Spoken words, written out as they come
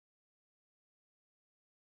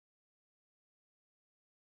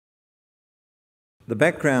The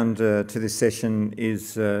background to this session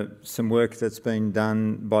is some work that's been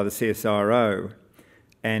done by the CSIRO,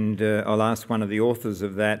 and I'll ask one of the authors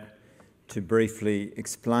of that to briefly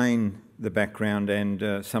explain the background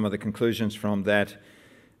and some of the conclusions from that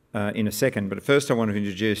in a second. But first I want to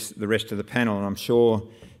introduce the rest of the panel, and I'm sure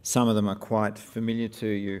some of them are quite familiar to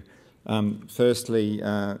you. Firstly,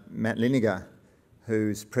 Matt Liniger,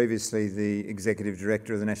 who's previously the Executive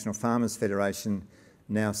Director of the National Farmers Federation,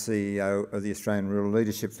 now CEO of the Australian Rural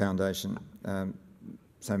Leadership Foundation.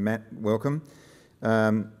 So Matt, welcome.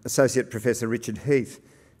 Associate Professor Richard Heath.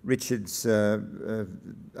 Richard's a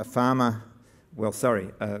farmer,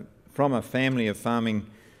 from a family of farming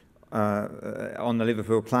on the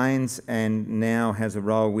Liverpool Plains, and now has a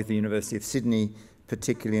role with the University of Sydney,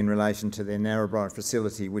 particularly in relation to their Narrabri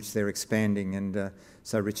facility, which they're expanding. And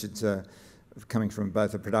so Richard's coming from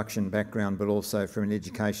both a production background but also from an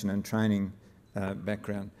education and training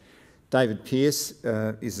background. David Pearce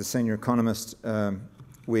is a senior economist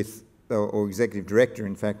or executive director,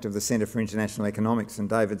 in fact, of the Centre for International Economics, and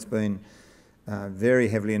David's been very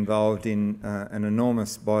heavily involved in an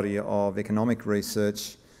enormous body of economic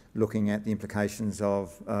research looking at the implications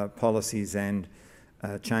of policies and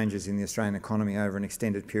changes in the Australian economy over an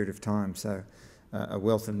extended period of time, so a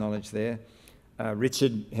wealth of knowledge there.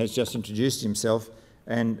 Richard has just introduced himself,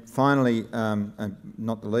 and finally,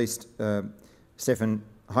 not the least, Stefan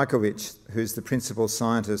Hajkovic, who's the Principal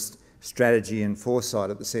Scientist, Strategy and Foresight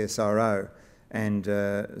at the CSIRO, and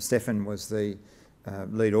Stefan was the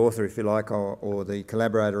lead author, if you like, or the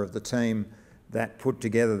collaborator of the team that put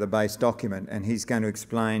together the base document, and he's going to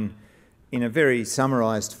explain in a very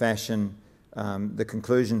summarised fashion the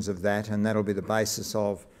conclusions of that, and that'll be the basis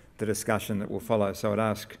of the discussion that will follow. So I'd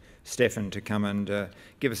ask Stefan to come and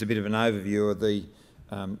give us a bit of an overview of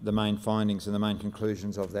the main findings and the main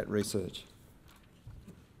conclusions of that research.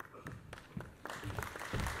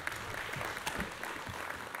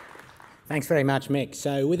 Thanks very much, Mick.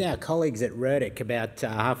 So with our colleagues at RERDIC about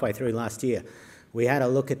halfway through last year, we had a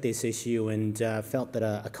look at this issue and felt that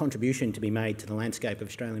a contribution to be made to the landscape of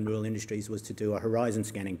Australian rural industries was to do a horizon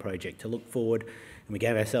scanning project to look forward, and we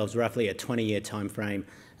gave ourselves roughly a 20-year time frame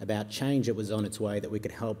about change that was on its way that we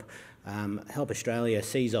could help Australia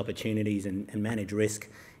seize opportunities and manage risk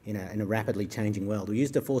in a rapidly changing world. We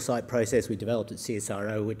used a foresight process we developed at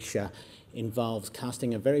CSIRO, which involves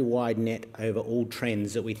casting a very wide net over all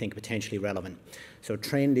trends that we think are potentially relevant. So a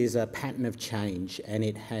trend is a pattern of change, and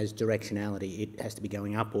it has directionality. It has to be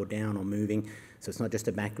going up or down or moving, so it's not just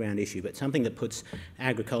a background issue, but something that puts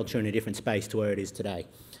agriculture in a different space to where it is today.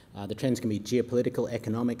 The trends can be geopolitical,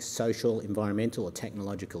 economic, social, environmental or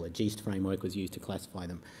technological. A GEAST framework was used to classify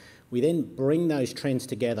them. We then bring those trends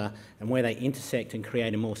together, and where they intersect and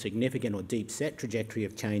create a more significant or deep set trajectory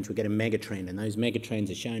of change, we get a megatrend, and those megatrends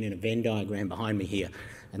are shown in a Venn diagram behind me here.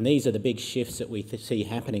 And these are the big shifts that we see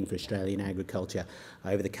happening for Australian agriculture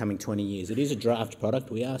over the coming 20 years. It is a draft product.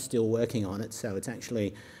 We are still working on it, so it's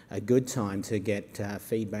actually a good time to get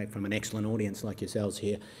feedback from an excellent audience like yourselves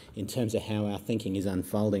here in terms of how our thinking is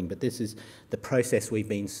unfolding. But this is the process we've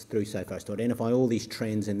been through so far, to identify all these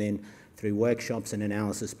trends and then through workshops and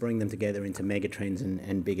analysis, bring them together into megatrends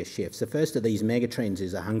and bigger shifts. The first of these megatrends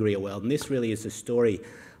is a hungrier world, and this really is the story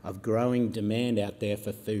of growing demand out there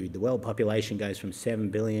for food. The world population goes from 7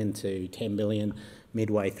 billion to 10 billion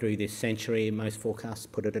midway through this century. Most forecasts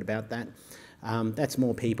put it at about that. That's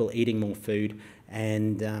more people eating more food,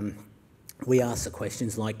 and we ask the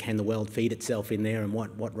questions like, can the world feed itself in there, and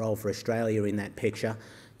what role for Australia in that picture?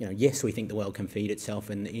 You know, yes, we think the world can feed itself,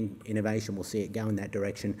 and innovation will see it go in that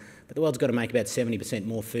direction, but the world's got to make about 70%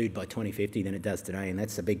 more food by 2050 than it does today, and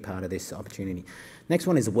that's a big part of this opportunity. Next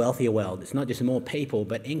one is a wealthier world. It's not just more people,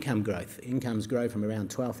 but income growth. Incomes grow from around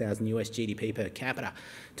 12,000 US GDP per capita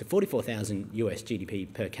to 44,000 US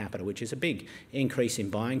GDP per capita, which is a big increase in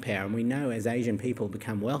buying power. And we know as Asian people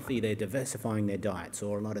become wealthy, they're diversifying their diets,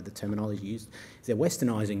 or a lot of the terminology used is they're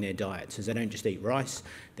westernising their diets, as they don't just eat rice,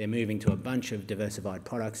 they're moving to a bunch of diversified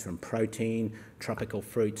products from protein, tropical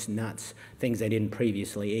fruits, nuts, things they didn't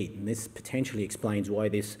previously eat. And this potentially explains why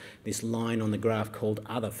this line on the graph called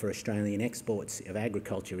other for Australian exports of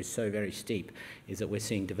agriculture is so very steep, is that we're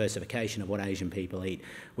seeing diversification of what Asian people eat.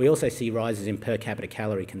 We also see rises in per capita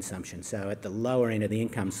calorie consumption. So at the lower end of the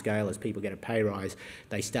income scale, as people get a pay rise,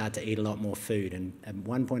 they start to eat a lot more food. And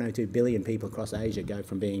 1.02 billion people across Asia go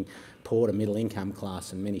from being poor to middle income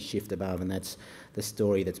class, and many shift above, and that's the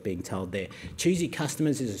story that's being told there. Choosy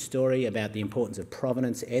Customers is a story about the importance of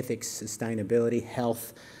provenance, ethics, sustainability,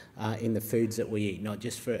 health, in the foods that we eat, not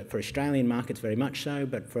just for Australian markets very much so,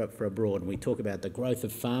 but for abroad. And we talk about the growth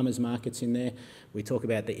of farmers markets in there. We talk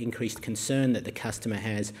about the increased concern that the customer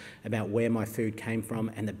has about where my food came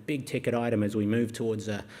from, and the big ticket item as we move towards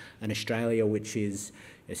an Australia which is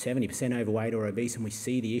 70% overweight or obese, and we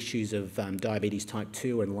see the issues of diabetes type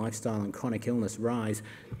 2 and lifestyle and chronic illness rise.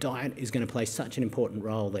 Diet is going to play such an important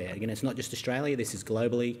role there. Again, it's not just Australia, this is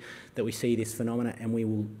globally that we see this phenomena, and we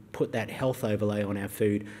will put that health overlay on our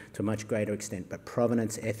food to a much greater extent. But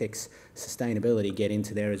provenance, ethics, sustainability get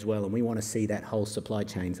into there as well, and we want to see that whole supply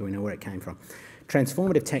chain so we know where it came from.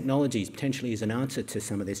 Transformative technologies potentially is an answer to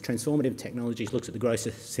some of this. Transformative technologies looks at the growth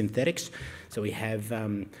of synthetics. So we have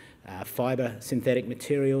fibre synthetic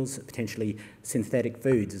materials, potentially synthetic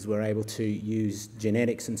foods, as we're able to use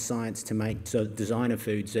genetics and science to make designer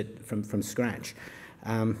foods from scratch.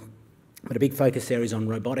 But a big focus there is on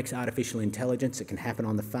robotics, artificial intelligence. It can happen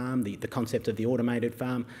on the farm, the concept of the automated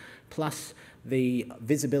farm, plus the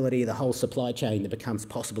visibility of the whole supply chain that becomes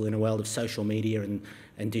possible in a world of social media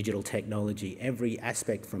and digital technology. Every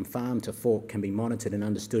aspect from farm to fork can be monitored and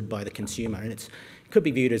understood by the consumer, and it could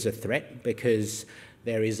be viewed as a threat because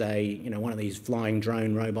there is one of these flying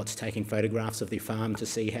drone robots taking photographs of the farm to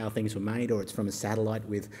see how things were made, or it's from a satellite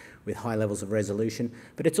with high levels of resolution.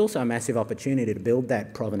 But it's also a massive opportunity to build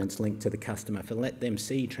that provenance link to the customer, to let them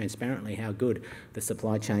see transparently how good the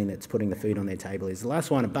supply chain that's putting the food on their table is. The last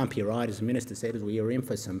one, a bumpy ride, as the Minister said, is we are in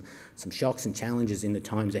for some shocks and challenges in the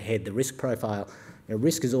times ahead. The risk profile,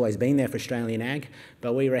 risk has always been there for Australian ag,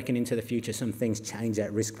 but we reckon into the future some things change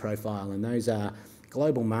that risk profile, and those are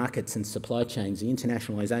global markets and supply chains. The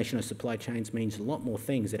internationalisation of supply chains means a lot more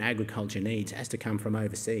things that agriculture needs has to come from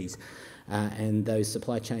overseas, and those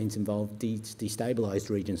supply chains involve destabilised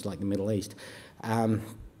regions like the Middle East.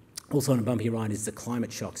 Also on a bumpy ride is the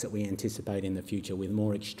climate shocks that we anticipate in the future, with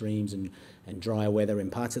more extremes and drier weather in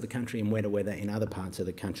parts of the country and wetter weather in other parts of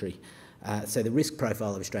the country. So the risk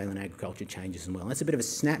profile of Australian agriculture changes as well. That's a bit of a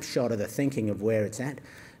snapshot of the thinking of where it's at,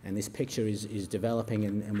 and this picture is developing,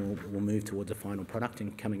 and we'll move towards a final product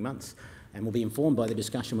in coming months, and we'll be informed by the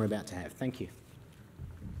discussion we're about to have. Thank you.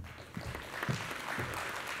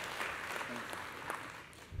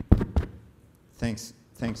 Thanks,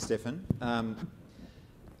 Stefan.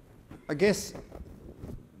 I guess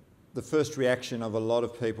the first reaction of a lot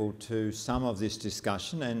of people to some of this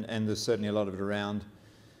discussion, and there's certainly a lot of it around,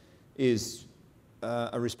 is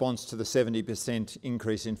a response to the 70%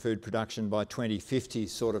 increase in food production by 2050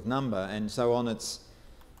 sort of number. And so on its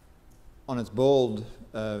bald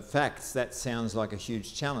facts, that sounds like a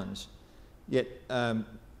huge challenge. Yet,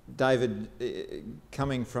 David,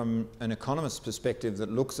 coming from an economist's perspective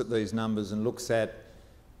that looks at these numbers and looks at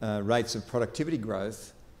rates of productivity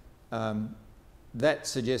growth, that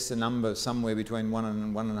suggests a number somewhere between 1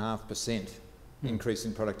 and 1.5% increase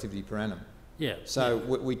in productivity per annum. Yeah. So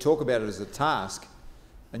we talk about it as a task,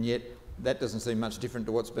 and yet that doesn't seem much different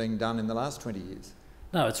to what's being done in the last 20 years.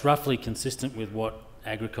 No, it's roughly consistent with what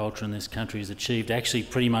agriculture in this country has achieved actually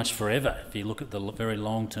pretty much forever. If you look at the very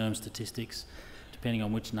long-term statistics, depending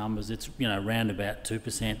on which numbers, it's around about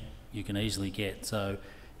 2% you can easily get. So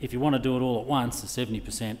if you want to do it all at once, a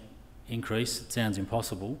 70% increase, it sounds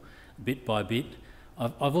impossible, bit by bit.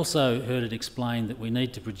 I've also heard it explained that we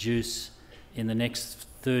need to produce in the next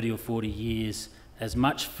 30 or 40 years as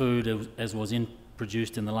much food as was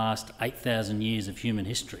produced in the last 8,000 years of human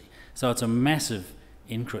history. So it's a massive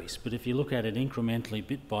increase. But if you look at it incrementally,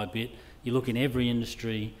 bit by bit, you look in every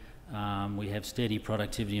industry, we have steady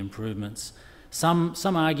productivity improvements. Some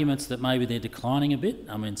arguments that maybe they're declining a bit.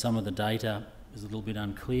 I mean, some of the data is a little bit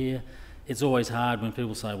unclear. It's always hard when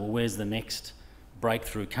people say, well, where's the next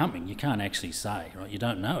breakthrough coming? You can't actually say, right? You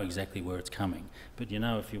don't know exactly where it's coming, but you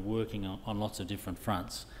know if you're working on lots of different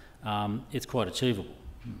fronts, it's quite achievable.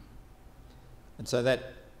 And so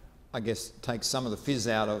that, I guess, takes some of the fizz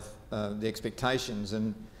out of the expectations.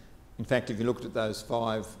 And in fact, if you looked at those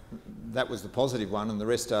 5, that was the positive one, and the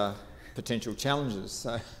rest are potential challenges.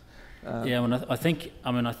 So, yeah, well, I think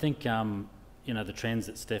the trends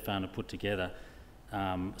that Stefan had put together,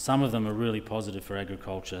 some of them are really positive for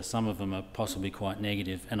agriculture, some of them are possibly quite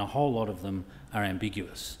negative, and a whole lot of them are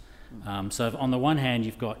ambiguous. So on the one hand,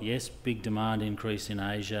 you've got, yes, big demand increase in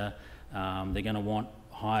Asia, they're going to want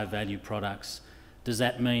higher value products. Does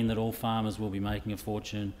that mean that all farmers will be making a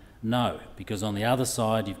fortune? No, because on the other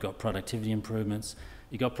side, you've got productivity improvements.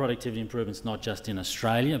 You've got productivity improvements not just in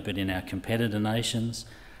Australia, but in our competitor nations.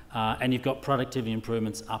 And you've got productivity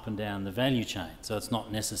improvements up and down the value chain. So it's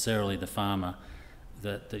not necessarily the farmer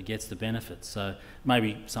that gets the benefits. So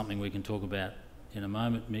maybe something we can talk about in a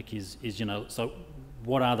moment, Mick, is so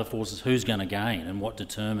what are the forces, who's going to gain, and what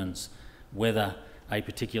determines whether a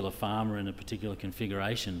particular farmer in a particular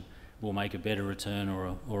configuration will make a better return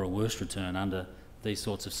or a worse return under these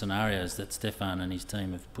sorts of scenarios that Stefan and his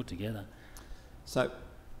team have put together. So,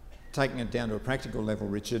 taking it down to a practical level,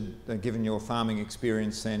 Richard, given your farming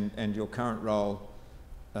experience and your current role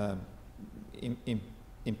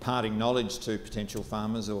imparting knowledge to potential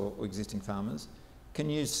farmers or existing farmers, can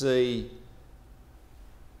you see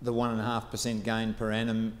the 1.5% gain per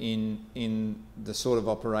annum in the sort of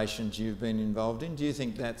operations you've been involved in? Do you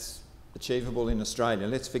think that's achievable in Australia?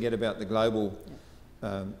 Let's forget about the global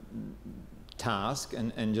task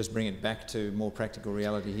and just bring it back to more practical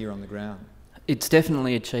reality here on the ground. It's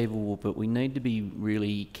definitely achievable, but we need to be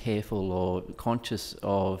really careful or conscious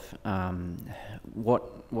of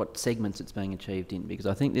what segments it's being achieved in, because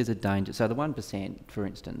I think there's a danger. So the 1%, for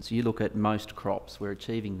instance, you look at most crops, we're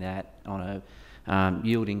achieving that on a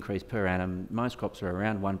yield increase per annum. Most crops are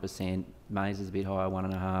around 1%, maize is a bit higher,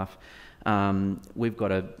 1.5%. We've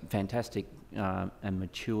got a fantastic and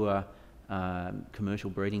mature commercial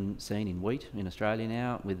breeding scene in wheat in Australia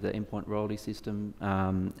now with the endpoint royalty system,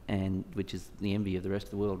 and which is the envy of the rest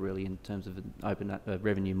of the world really in terms of an open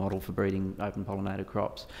revenue model for breeding open pollinated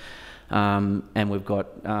crops. And we've got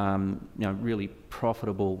really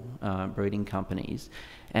profitable breeding companies,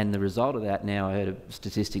 and the result of that now, I heard a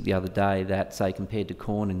statistic the other day that, say, compared to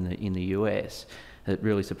corn in the US, it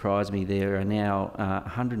really surprised me. There are now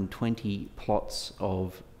 120 plots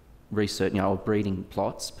of research, of breeding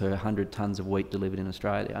plots per 100 tonnes of wheat delivered in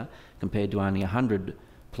Australia, compared to only 100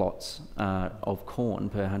 plots of corn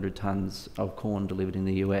per 100 tonnes of corn delivered in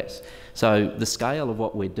the US. So the scale of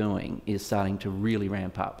what we're doing is starting to really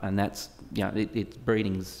ramp up, and that's, it's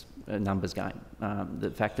breeding's a numbers game. The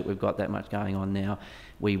fact that we've got that much going on now,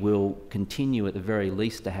 we will continue at the very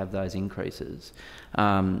least to have those increases,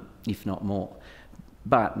 if not more.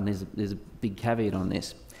 But, and there's a big caveat on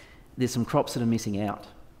this, there's some crops that are missing out.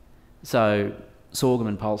 So sorghum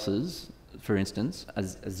and pulses, for instance, are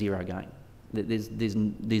zero gain.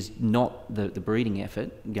 There's not the breeding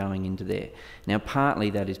effort going into there. Now, partly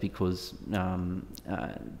that is because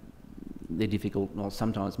they're difficult, or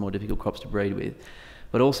sometimes more difficult crops to breed with,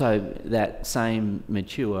 but also that same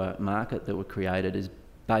mature market that were created is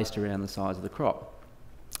based around the size of the crop.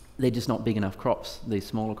 They're just not big enough crops, these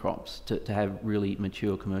smaller crops, to have really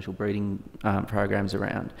mature commercial breeding programs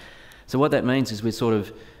around. So what that means is we're sort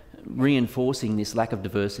of reinforcing this lack of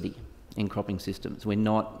diversity in cropping systems. We're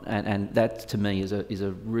not, and that to me is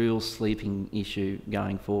a real sleeping issue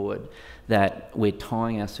going forward, that we're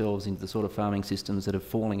tying ourselves into the sort of farming systems that are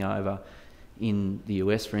falling over in the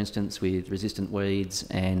US, for instance, with resistant weeds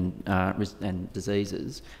and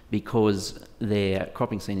diseases, because their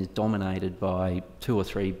cropping scene is dominated by 2 or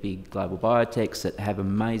 3 big global biotechs that have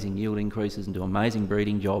amazing yield increases and do amazing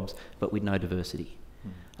breeding jobs, but with no diversity.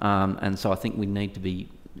 And so I think we need to be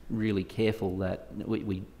really careful that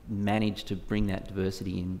we manage to bring that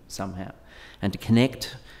diversity in somehow, and to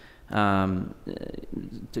connect some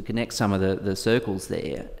of the circles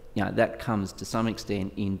there. That comes to some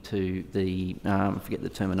extent into the I forget the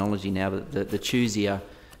terminology now, but the choosier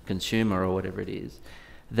consumer, or whatever it is.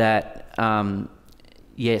 That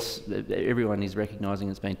yes, everyone is recognising,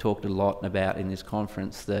 it's been talked a lot about in this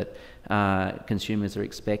conference, that consumers are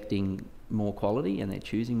expecting more quality and they're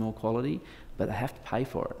choosing more quality, but they have to pay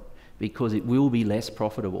for it, because it will be less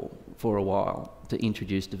profitable for a while to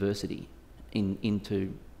introduce diversity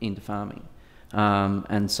into farming.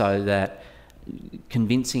 And so that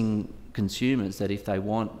convincing consumers that if they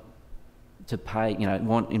want to pay,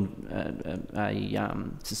 want a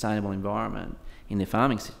sustainable environment in their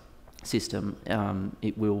farming system,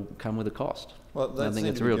 it will come with a cost. Well, I think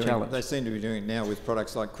it's a real challenge. They seem to be doing it now with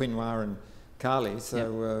products like quinoa and Carly,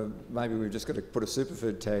 so maybe we've just got to put a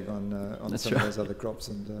superfood tag on some of those other crops.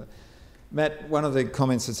 And Matt, one of the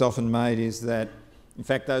comments that's often made is that, in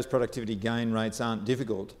fact, those productivity gain rates aren't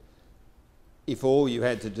difficult. If all you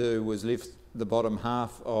had to do was lift the bottom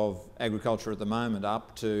half of agriculture at the moment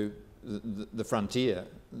up to the frontier,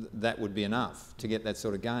 that would be enough to get that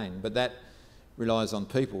sort of gain. But that relies on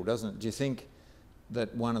people, doesn't it? Do you think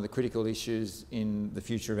that one of the critical issues in the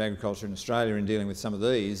future of agriculture in Australia in dealing with some of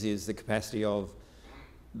these is the capacity of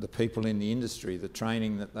the people in the industry, the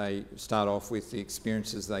training that they start off with, the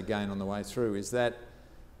experiences they gain on the way through? Is that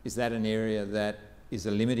an area that is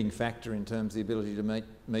a limiting factor in terms of the ability to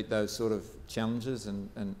meet those sort of challenges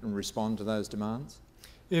and respond to those demands?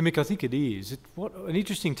 Yeah, Mick, I think it is. What an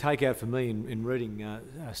interesting takeout for me in reading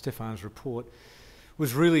Stefan's report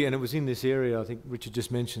was really, and it was in this area, I think Richard just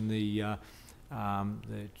mentioned the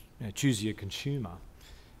choosier consumer.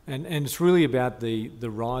 And it's really about the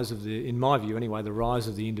rise of in my view anyway, the rise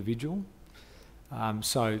of the individual.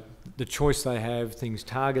 So the choice they have, things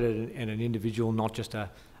targeted at an individual, not just a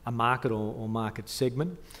market or market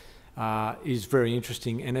segment, is very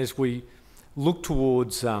interesting. And as we look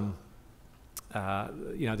towards this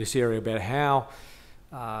area about how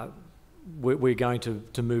we're going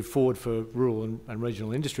to move forward for rural and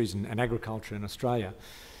regional industries and agriculture in Australia,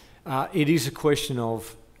 it is a question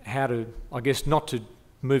of how to, I guess, not to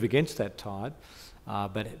move against that tide,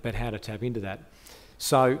 but how to tap into that.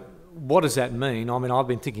 So what does that mean? I mean, I've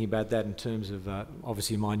been thinking about that in terms of,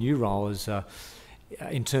 obviously, my new role is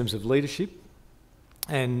in terms of leadership.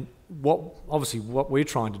 And what we're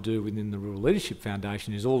trying to do within the Rural Leadership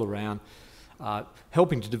Foundation is all around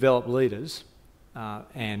helping to develop leaders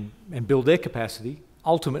and build their capacity,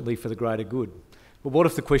 ultimately for the greater good. But what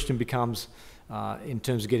if the question becomes, in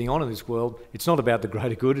terms of getting on in this world, it's not about the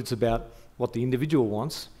greater good, it's about what the individual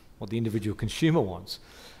wants, what the individual consumer wants.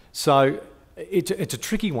 So it's a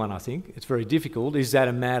tricky one, I think. It's very difficult. Is that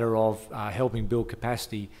a matter of helping build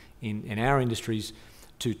capacity in our industries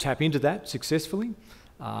to tap into that successfully?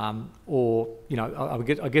 Or,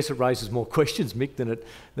 I guess it raises more questions, Mick,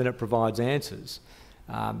 than it provides answers.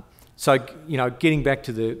 So, getting back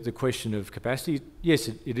to the question of capacity, yes,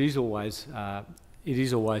 it is always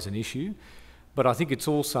an issue, but I think it's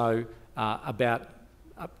also about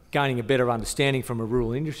gaining a better understanding from a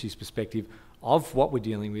rural industries perspective of what we're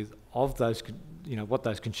dealing with, of those, what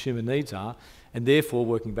those consumer needs are, and therefore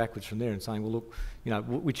working backwards from there and saying, well, look,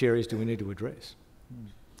 which areas do we need to address?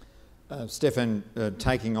 Stefan,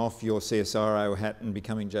 taking off your CSIRO hat and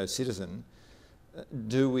becoming Joe Citizen,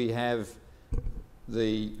 do we have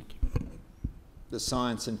the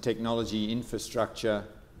science and technology infrastructure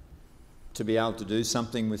to be able to do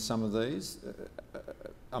something with some of these?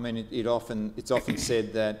 I mean, it's often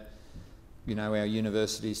said that our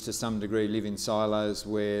universities to some degree live in silos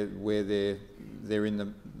where they're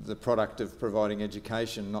in the product of providing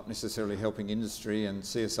education, not necessarily helping industry, and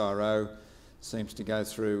CSIRO seems to go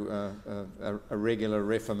through a regular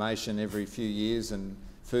reformation every few years, and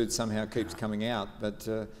food somehow keeps coming out. But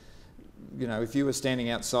if you were standing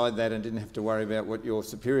outside that and didn't have to worry about what your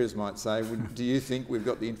superiors might say, do you think we've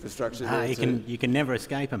got the infrastructure there? You can never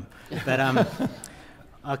escape them. But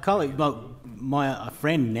a colleague, a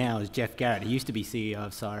friend now is Jeff Garrett. He used to be CEO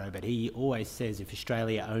of CSIRO, but he always says if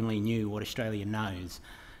Australia only knew what Australia knows,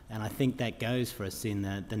 and I think that goes for us in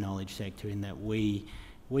the knowledge sector, in that we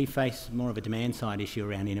face more of a demand side issue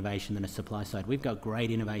around innovation than a supply side. We've got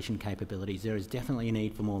great innovation capabilities. There is definitely a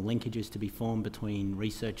need for more linkages to be formed between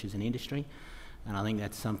researchers and industry, and I think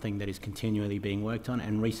that's something that is continually being worked on,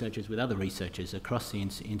 and researchers with other researchers across the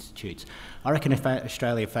institutes. I reckon if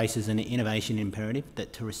Australia faces an innovation imperative,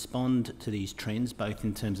 that to respond to these trends, both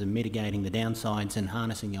in terms of mitigating the downsides and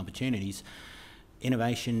harnessing the opportunities,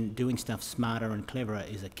 innovation, doing stuff smarter and cleverer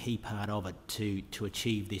is a key part of it to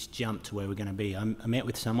achieve this jump to where we're going to be. I met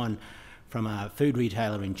with someone from a food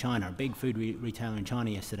retailer in China, a big food retailer in China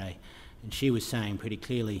yesterday, and she was saying pretty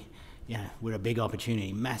clearly, we're a big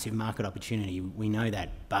opportunity, massive market opportunity, we know that,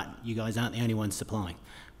 but you guys aren't the only ones supplying.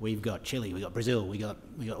 We've got Chile, we've got Brazil, we got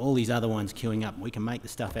all these other ones queuing up. We can make the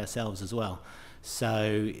stuff ourselves as well.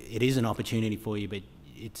 So it is an opportunity for you, but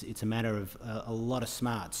it's a matter of a lot of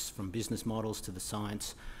smarts, from business models to the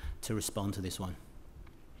science, to respond to this one.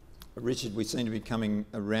 Richard, we seem to be coming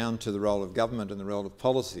around to the role of government and the role of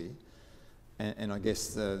policy, and I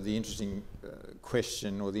guess the interesting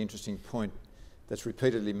question, or the interesting point that's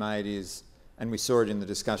repeatedly made is, and we saw it in the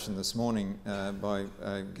discussion this morning by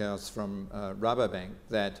girls from Rabobank,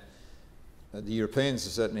 that the Europeans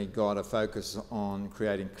have certainly got a focus on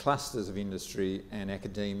creating clusters of industry and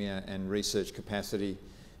academia and research capacity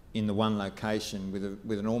in the one location,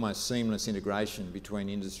 with an almost seamless integration between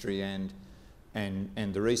industry and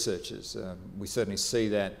the researchers. We certainly see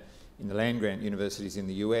that in the land-grant universities in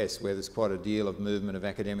the US, where there's quite a deal of movement of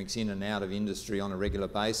academics in and out of industry on a regular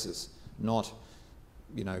basis, not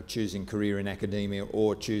choosing career in academia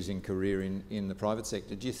or choosing career in the private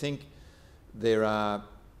sector. Do you think there are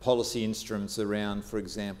policy instruments around, for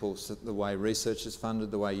example, the way research is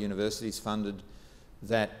funded, the way universities funded,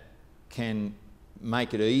 that can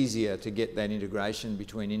make it easier to get that integration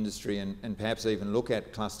between industry and perhaps even look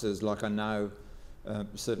at clusters like I know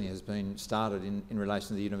certainly has been started in relation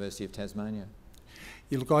to the University of Tasmania?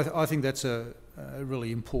 Yeah, look, I think that's a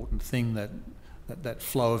really important thing, that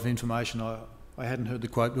flow of information. I hadn't heard the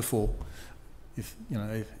quote before. If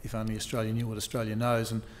only Australia knew what Australia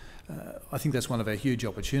knows, and I think that's one of our huge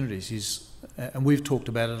opportunities. And we've talked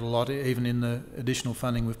about it a lot, even in the additional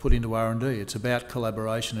funding we've put into R&D. It's about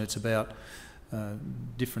collaboration. It's about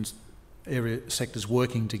different area sectors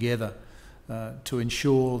working together to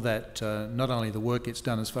ensure that not only the work gets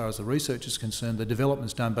done as far as the research is concerned, the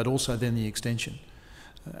development's done, but also then the extension.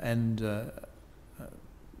 And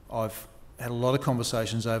I've had a lot of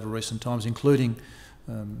conversations over recent times, including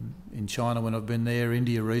in China when I've been there,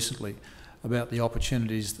 India recently, about the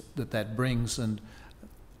opportunities that brings. And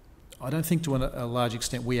I don't think to a large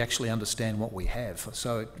extent we actually understand what we have.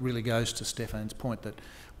 So it really goes to Stefan's point that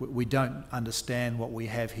we don't understand what we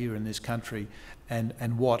have here in this country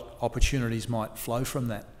and what opportunities might flow from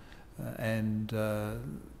that.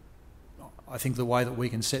 I think the way that we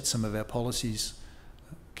can set some of our policies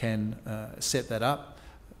can set that up.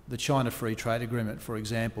 The China Free Trade Agreement, for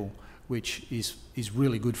example, which is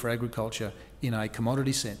really good for agriculture in a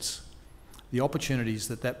commodity sense. The opportunities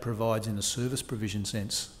that provides in a service provision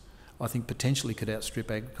sense, I think potentially could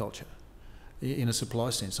outstrip agriculture in a supply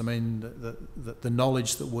sense. I mean, the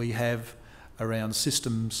knowledge that we have around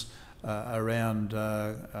systems, around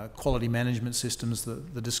quality management systems,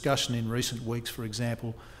 the discussion in recent weeks, for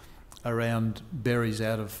example, around berries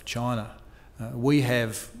out of China. We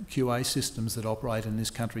have QA systems that operate in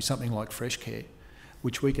this country, something like Fresh Care,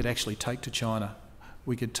 which we could actually take to China.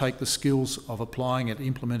 We could take the skills of applying it,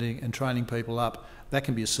 implementing and training people up. That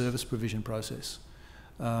can be a service provision process.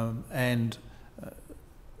 That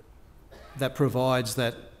provides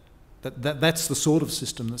that's the sort of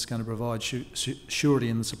system that's going to provide surety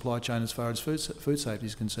in the supply chain as far as food safety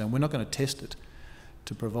is concerned. We're not going to test it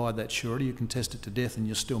to provide that surety. You can test it to death and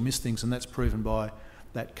you'll still miss things, and that's proven by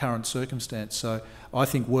that current circumstance. So I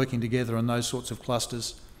think working together on those sorts of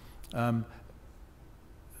clusters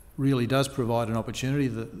really does provide an opportunity.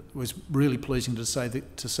 That was really pleasing to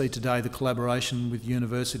see today the collaboration with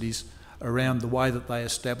universities around the way that they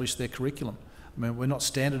establish their curriculum. I mean, we're not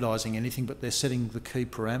standardising anything, but they're setting the key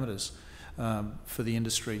parameters for the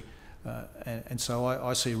industry. And so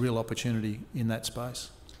I see real opportunity in that space.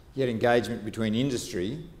 Yet engagement between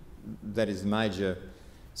industry, that is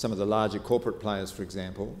some of the larger corporate players, for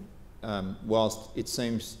example, whilst it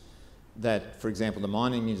seems that, for example, the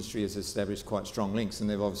mining industry has established quite strong links, and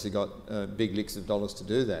they've obviously got big licks of dollars to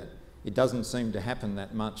do that. It doesn't seem to happen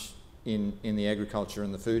that much in the agriculture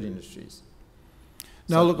and the food industries.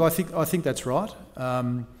 No, look, I think that's right.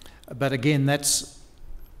 But again,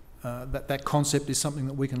 that concept is something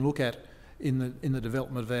that we can look at in the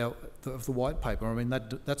development of the white paper. I mean,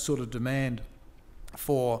 that sort of demand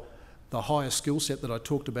for the higher skill set that I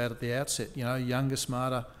talked about at the outset. You know, younger,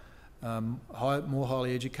 smarter, more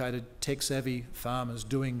highly educated, tech-savvy farmers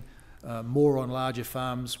doing more on larger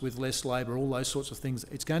farms with less labour, all those sorts of things.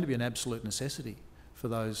 It's going to be an absolute necessity for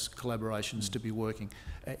those collaborations to be working.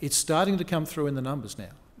 It's starting to come through in the numbers now.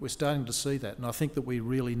 We're starting to see that, and I think that we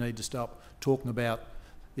really need to stop talking about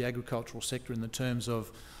the agricultural sector in the terms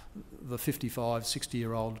of the 55,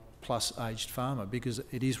 60-year-old plus aged farmer, because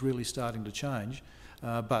it is really starting to change.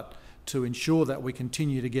 But to ensure that we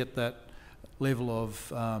continue to get that level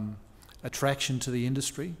of attraction to the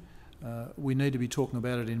industry, we need to be talking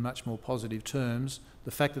about it in much more positive terms.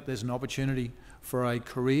 The fact that there's an opportunity for a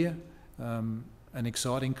career, an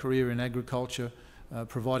exciting career in agriculture,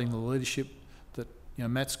 providing the leadership that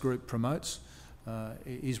Matt's group promotes,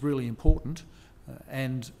 is really important.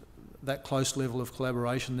 And that close level of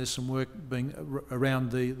collaboration, there's some work being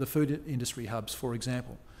around the food industry hubs, for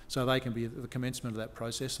example. So they can be at the commencement of that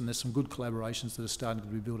process, and there's some good collaborations that are starting to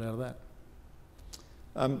be built out of that.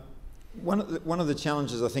 One of the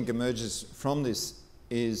challenges I think emerges from this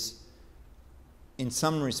is, in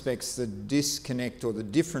some respects, the disconnect or the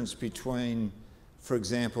difference between, for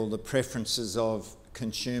example, the preferences of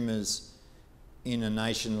consumers in a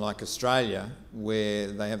nation like Australia, where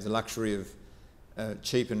they have the luxury of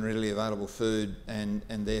cheap and readily available food, and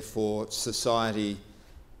therefore society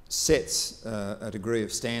sets a degree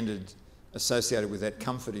of standard associated with that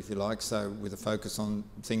comfort, if you like, so with a focus on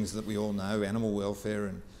things that we all know, animal welfare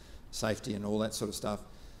and safety and all that sort of stuff,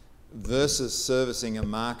 versus servicing a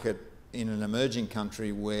market in an emerging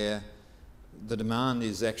country where the demand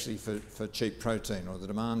is actually for cheap protein, or the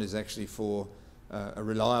demand is actually for a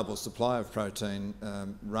reliable supply of protein,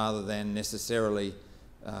 rather than necessarily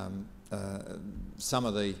some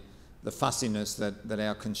of the fussiness that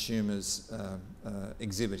our consumers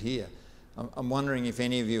exhibit here. I'm wondering if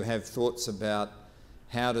any of you have thoughts about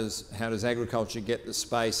how does agriculture get the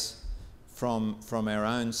space from our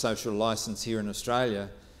own social licence here in Australia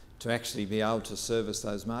to actually be able to service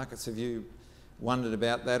those markets? Have you wondered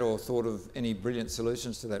about that or thought of any brilliant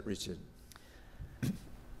solutions to that, Richard?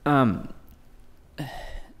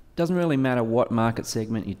 doesn't really matter what market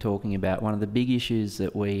segment you're talking about. One of the big issues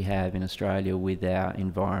that we have in Australia with our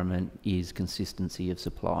environment is consistency of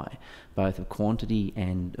supply, both of quantity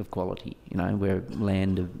and of quality. You know, we're a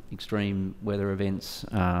land of extreme weather events,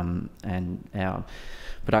 and our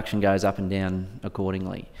production goes up and down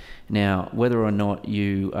accordingly. Now, whether or not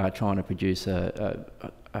you are trying to produce a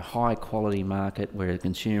high quality market where the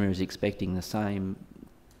consumer is expecting the same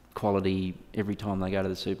quality every time they go to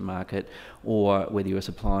the supermarket, or whether you're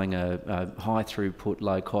supplying a high throughput,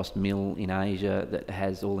 low cost mill in Asia that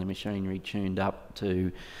has all their machinery tuned up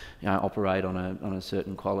to operate on a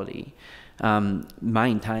certain quality,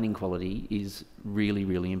 maintaining quality is really,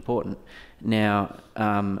 really important. Now,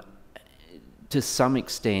 to some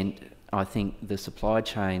extent, I think the supply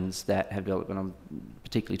chains that have developed, and I'm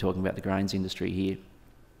particularly talking about the grains industry here,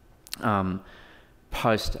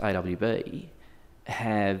 post AWB,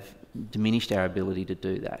 have diminished our ability to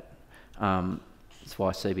do that. That's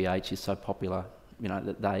why CBH is so popular. You know,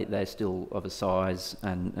 that they're still of a size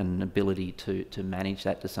and an ability to manage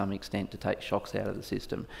that to some extent, to take shocks out of the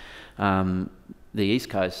system. The East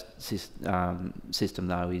Coast system,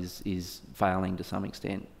 though, is failing to some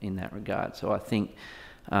extent in that regard. So I think,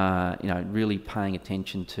 really paying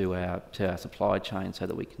attention to our supply chain so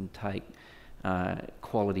that we can take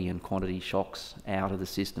quality and quantity shocks out of the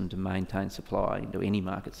system to maintain supply into any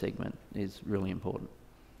market segment is really important.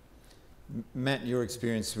 Matt, your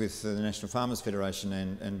experience with the National Farmers Federation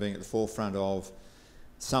and being at the forefront of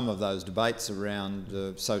some of those debates around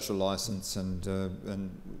social licence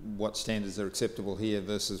and what standards are acceptable here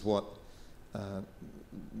versus what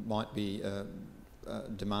might be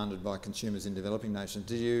demanded by consumers in developing nations.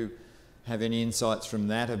 Do you have any insights from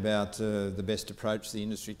that about the best approach the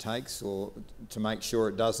industry takes, or to make sure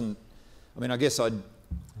it doesn't? I mean, I guess I'd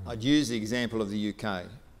use the example of the UK.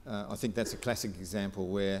 I think that's a classic example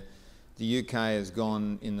where the UK has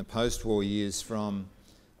gone in the post-war years from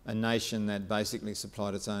a nation that basically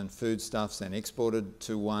supplied its own foodstuffs and exported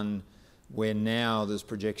to one where now there's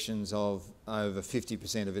projections of over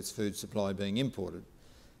 50% of its food supply being imported.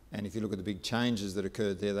 And if you look at the big changes that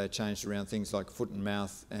occurred there, they changed around things like foot and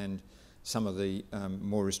mouth and some of the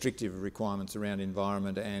more restrictive requirements around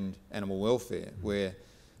environment and animal welfare, where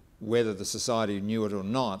whether the society knew it or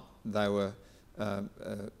not, they were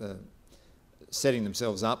setting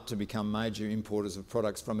themselves up to become major importers of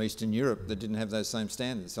products from Eastern Europe that didn't have those same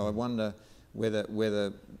standards. So I wonder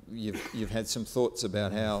whether you've had some thoughts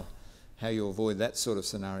about how you avoid that sort of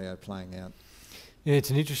scenario playing out. Yeah,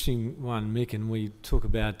 it's an interesting one, Mick, and we talk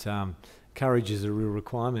about courage is a real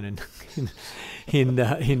requirement in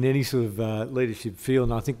any sort of leadership field,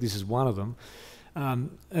 and I think this is one of them.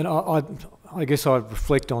 And I guess I'd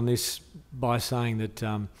reflect on this by saying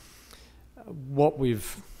that what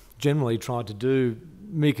we've generally tried to do,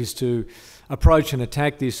 Mick, is to approach and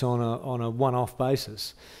attack this on a one-off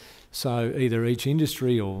basis. So either each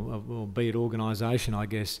industry or be it organisation, I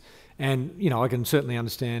guess. And, I can certainly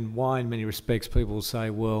understand why in many respects people say,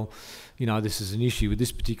 well, this is an issue with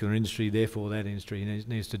this particular industry, therefore that industry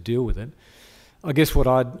needs to deal with it. I guess what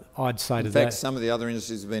I'd say to that... In fact, some of the other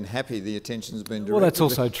industries have been happy the attention's been directed. Well, that's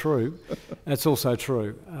also true. That's also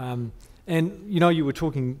true. And, you were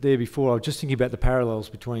talking there before, I was just thinking about the parallels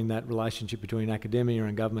between that relationship between academia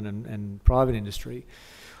and government and private industry.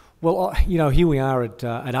 Well, here we are at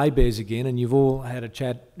ABARES again, and you've all had a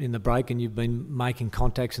chat in the break and you've been making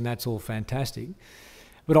contacts, and that's all fantastic.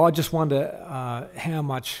 But I just wonder how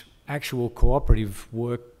much actual cooperative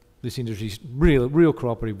work this industry's real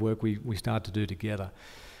cooperative work we start to do together.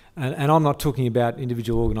 And I'm not talking about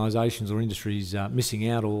individual organisations or industries missing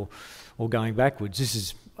out or going backwards. This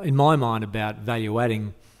is, in my mind, about value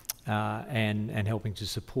adding and helping to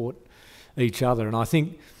support each other. And I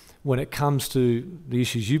think when it comes to the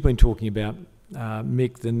issues you've been talking about,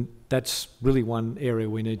 Mick, then that's really one area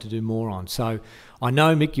we need to do more on. So I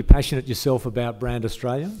know, Mick, you're passionate yourself about Brand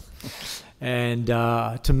Australia, and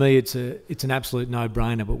to me it's an absolute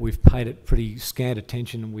no-brainer, but we've paid it pretty scant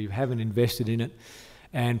attention and we haven't invested in it.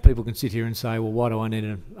 And people can sit here and say, well, why do I need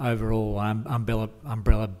an overall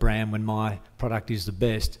umbrella brand when my product is the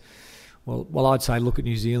best? Well, I'd say look at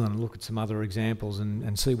New Zealand and look at some other examples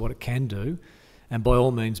and see what it can do. And by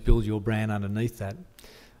all means, build your brand underneath that.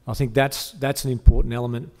 I think that's an important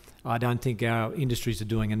element. I don't think our industries are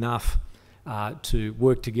doing enough to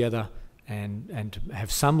work together and to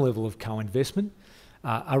have some level of co-investment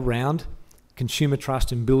around consumer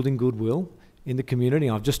trust and building goodwill in the community.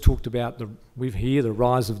 I've just talked about the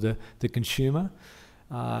rise of the consumer.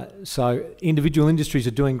 So individual industries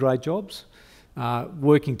are doing great jobs,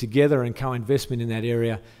 working together and co-investment in that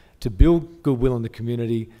area to build goodwill in the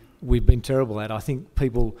community, we've been terrible at. I think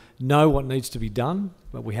people know what needs to be done,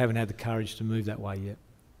 but we haven't had the courage to move that way yet.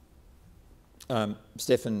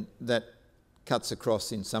 Stefan, that cuts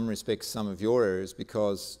across in some respects some of your areas,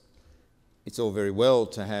 because it's all very well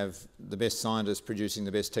to have the best scientists producing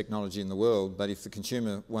the best technology in the world, but if the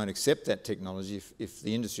consumer won't accept that technology, if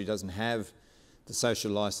the industry doesn't have the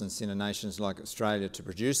social licence in a nation like Australia to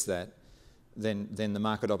produce that, then the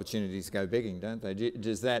market opportunities go begging, don't they?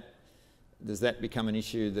 Does that become an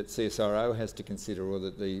issue that CSIRO has to consider, or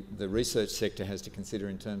that the research sector has to consider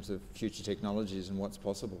in terms of future technologies and what's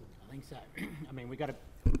possible? I think so. I mean, we've got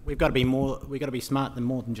to be smart than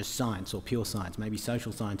more than just science or pure science. Maybe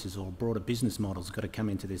social sciences or broader business models have got to come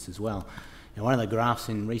into this as well. And one of the graphs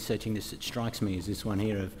in researching this that strikes me is this one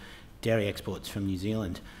here of dairy exports from New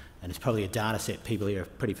Zealand, and it's probably a data set people here are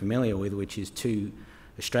pretty familiar with, which is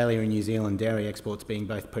Australia and New Zealand dairy exports being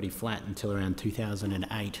both pretty flat until around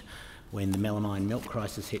 2008, when the melamine milk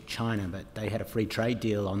crisis hit China, but they had a free trade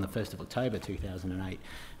deal on the 1st of October 2008,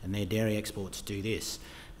 and their dairy exports do this.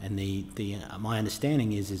 And my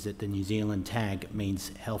understanding is that the New Zealand tag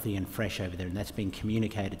means healthy and fresh over there, and that's been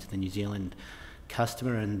communicated to the New Zealand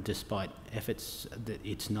customer, and despite efforts, that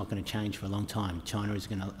it's not going to change for a long time. China is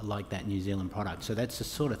going to like that New Zealand product. So that's the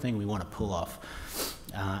sort of thing we want to pull off.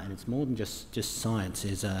 And it's more than just science.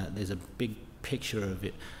 There's a big picture of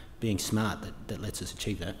it being smart that lets us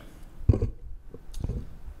achieve that.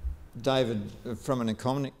 David, from an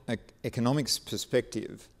economics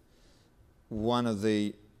perspective, one of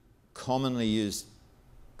the commonly used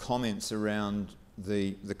comments around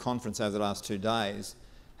the conference over the last 2 days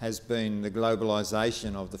has been the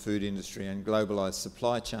globalisation of the food industry and globalised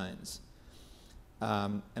supply chains.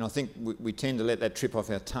 And I think we tend to let that trip off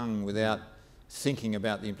our tongue without thinking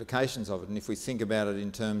about the implications of it. And if we think about it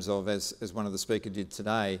in terms of, as one of the speakers did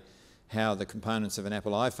today, how the components of an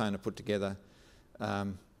Apple iPhone are put together, I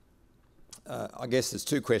guess there's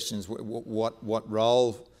 2 questions. What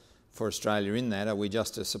role for Australia in that? Are we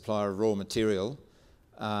just a supplier of raw material?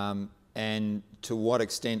 And to what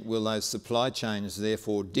extent will those supply chains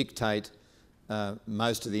therefore dictate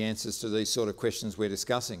most of the answers to these sort of questions we're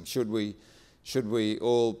discussing? Should we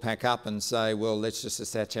all pack up and say, well, let's just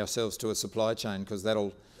attach ourselves to a supply chain, because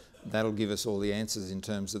that'll give us all the answers in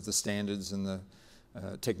terms of the standards and the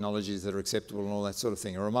technologies that are acceptable and all that sort of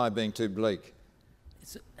thing? Or am I being too bleak?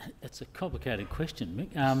 It's a complicated question,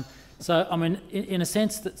 Mick. So, I mean, in a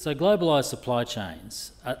sense, globalised supply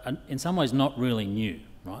chains are in some ways not really new,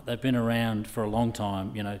 right? They've been around for a long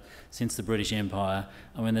time, since the British Empire.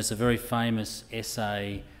 I mean, there's a very famous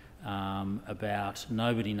essay about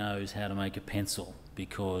nobody knows how to make a pencil,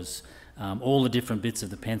 because all the different bits of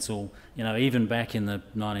the pencil, even back in the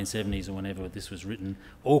 1970s or whenever this was written,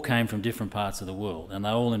 all came from different parts of the world, and they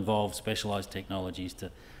all involved specialised technologies to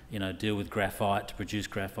deal with graphite, to produce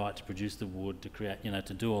the wood, to create,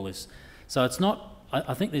 to do all this. So it's not,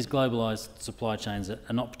 I think these globalised supply chains are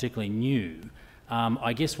not particularly new.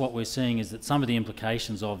 I guess what we're seeing is that some of the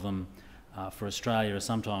implications of them for Australia are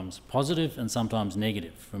sometimes positive and sometimes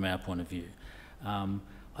negative from our point of view.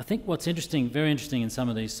 I think what's interesting, very interesting in some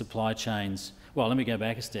of these supply chains, well, let me go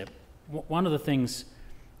back a step. One of the things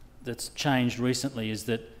that's changed recently is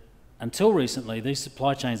that until recently, these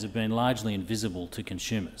supply chains have been largely invisible to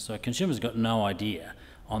consumers. So consumers got no idea,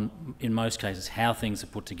 in most cases, how things are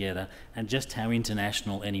put together and just how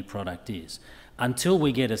international any product is. Until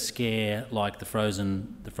we get a scare like the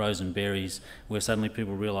frozen berries, where suddenly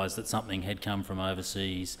people realise that something had come from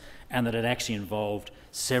overseas and that it actually involved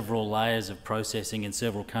several layers of processing in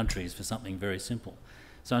several countries for something very simple.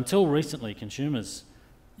 So until recently, consumers,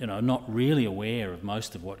 are not really aware of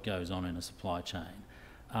most of what goes on in a supply chain.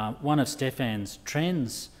 One of Stefan's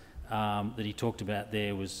trends that he talked about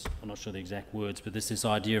there was, I'm not sure the exact words, but there's this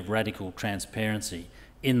idea of radical transparency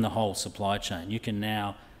in the whole supply chain. You can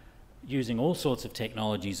now, using all sorts of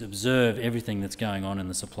technologies, observe everything that's going on in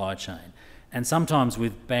the supply chain, and sometimes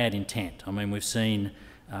with bad intent. I mean, we've seen,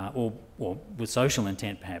 or with social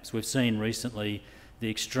intent perhaps, we've seen recently the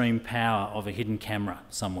extreme power of a hidden camera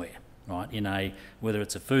somewhere. Right, whether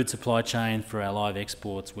it's a food supply chain for our live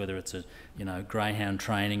exports, whether it's a greyhound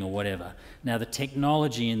training or whatever. Now the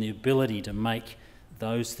technology and the ability to make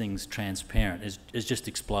those things transparent is just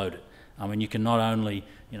exploded. I mean, you can not only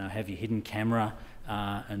have your hidden camera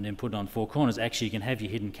and then put it on 4 corners. Actually, you can have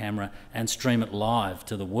your hidden camera and stream it live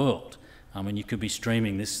to the world. I mean, you could be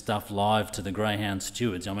streaming this stuff live to the greyhound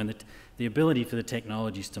stewards. I mean, the ability for the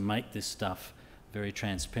technologies to make this stuff very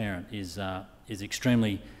transparent is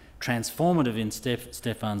extremely transformative in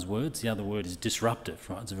Stefan's words. The other word is disruptive,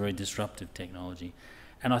 right? It's a very disruptive technology.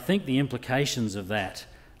 And I think the implications of that,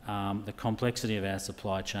 the complexity of our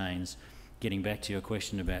supply chains, getting back to your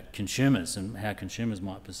question about consumers and how consumers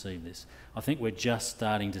might perceive this, I think we're just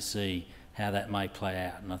starting to see how that may play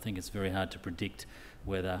out, and I think it's very hard to predict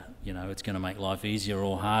whether, you know, it's going to make life easier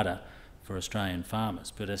or harder for Australian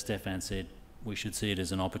farmers. But as Stefan said, we should see it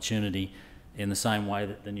as an opportunity in the same way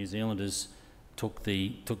that the New Zealanders took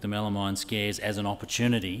the melamine scares as an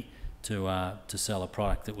opportunity to sell a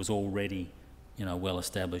product that was already, you know,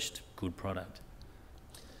 well-established, good product.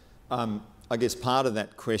 I guess part of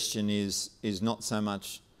that question is not so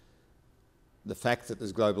much the fact that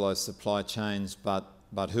there's globalised supply chains, but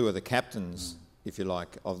who are the captains, if you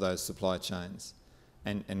like, of those supply chains.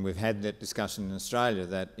 And we've had that discussion in Australia,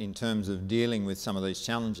 that in terms of dealing with some of these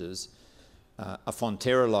challenges, a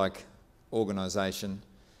Fonterra-like organisation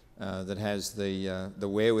that has the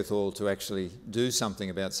wherewithal to actually do something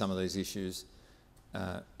about some of these issues,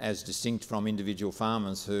 as distinct from individual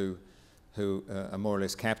farmers who are more or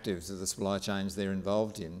less captives of the supply chains they're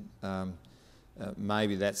involved in.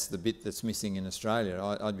 Maybe that's the bit that's missing in Australia.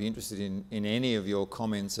 I'd be interested in any of your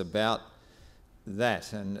comments about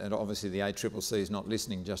that, and obviously the ACCC is not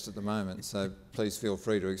listening just at the moment, so please feel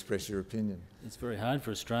free to express your opinion. It's very hard for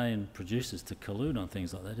Australian producers to collude on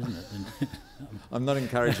things like that, isn't it? I'm not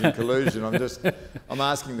encouraging collusion, I'm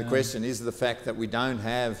asking the question, is the fact that we don't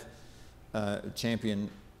have champion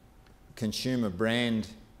consumer brand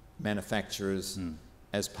manufacturers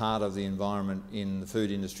as part of the environment in the food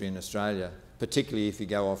industry in Australia, particularly if you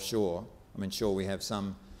go offshore. I mean, sure, we have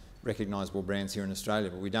some recognisable brands here in Australia,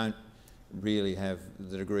 but we don't really have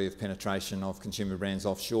the degree of penetration of consumer brands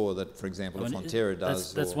offshore that, for example, Fonterra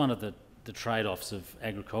does. That's one of the trade-offs of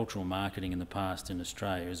agricultural marketing in the past in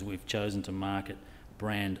Australia, is we've chosen to market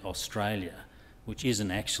brand Australia, which isn't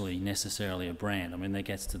actually necessarily a brand. I mean, that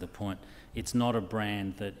gets to the point. It's not a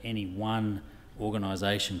brand that any one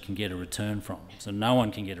organisation can get a return from. So no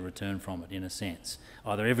one can get a return from it, in a sense.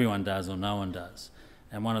 Either everyone does or no one does.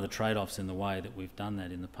 And one of the trade-offs in the way that we've done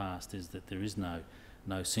that in the past is that there is no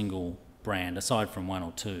single brand, aside from one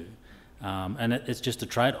or two. And it's just a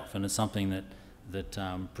trade-off, and it's something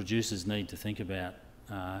that producers need to think about,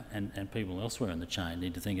 and people elsewhere in the chain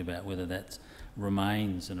need to think about whether that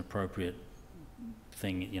remains an appropriate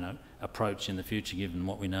thing, you know, approach in the future, given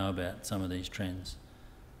what we know about some of these trends.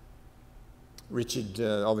 Richard,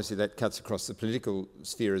 obviously that cuts across the political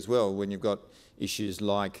sphere as well, when you've got issues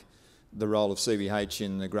like the role of CBH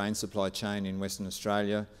in the grain supply chain in Western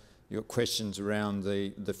Australia. You've got questions around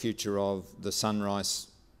the future of the Sunrise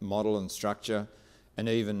model and structure, and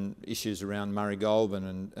even issues around Murray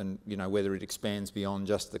Goulburn and you know, whether it expands beyond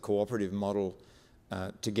just the cooperative model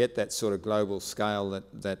to get that sort of global scale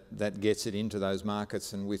that gets it into those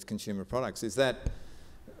markets and with consumer products.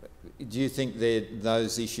 Do you think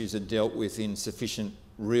those issues are dealt with in sufficient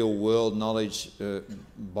real-world knowledge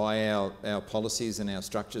by our policies and our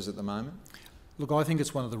structures at the moment? Look, I think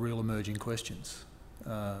it's one of the real emerging questions.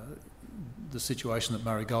 The situation that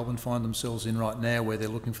Murray Goulburn find themselves in right now, where they're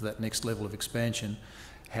looking for that next level of expansion,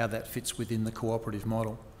 how that fits within the cooperative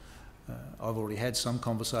model. I've already had some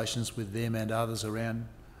conversations with them and others around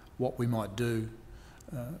what we might do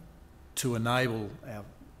to enable our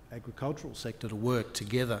agricultural sector to work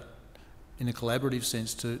together in a collaborative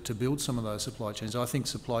sense to build some of those supply chains. I think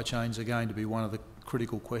supply chains are going to be one of the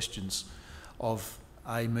critical questions of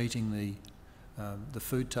meeting the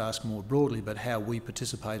food task more broadly, but how we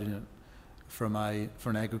participate in it from a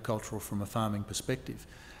farming perspective,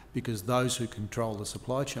 because those who control the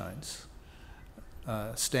supply chains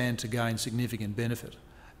stand to gain significant benefit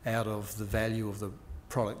out of the value of the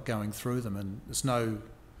product going through them. And there's no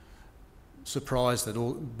surprise that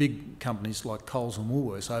all big companies like Coles and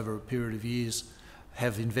Woolworths over a period of years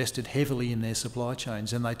have invested heavily in their supply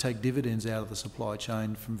chains, and they take dividends out of the supply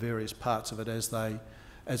chain from various parts of it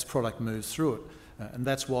as product moves through it. And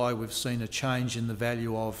that's why we've seen a change in the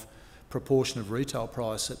value of proportion of retail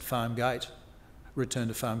price at farm gate, return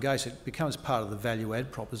to farm gate. It becomes part of the value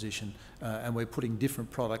add proposition, and we're putting different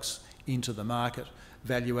products into the market,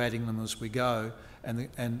 value adding them as we go,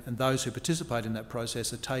 and those who participate in that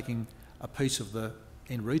process are taking a piece of the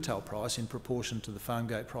end retail price in proportion to the farm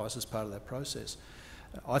gate price as part of that process.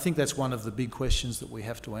 I think that's one of the big questions that we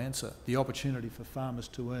have to answer. The opportunity for farmers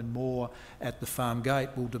to earn more at the farm gate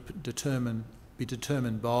will be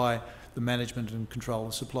determined by the management and control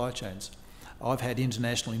of supply chains. I've had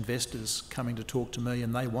international investors coming to talk to me,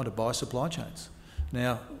 and they want to buy supply chains.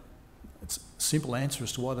 Now, it's a simple answer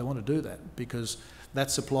as to why they want to do that, because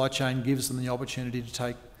that supply chain gives them the opportunity to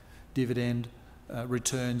take dividend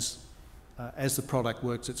returns as the product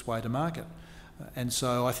works its way to market. And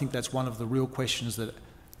so I think that's one of the real questions that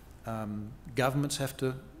governments have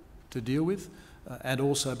to deal with, but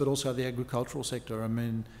also the agricultural sector. I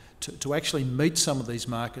mean, to actually meet some of these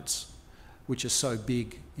markets, which are so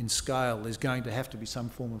big in scale, there's going to have to be some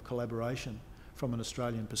form of collaboration from an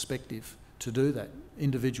Australian perspective to do that.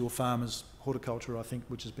 Individual farmers, horticulture, I think,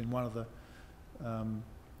 which has been one of the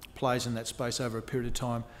plays in that space over a period of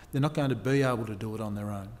time, they're not going to be able to do it on their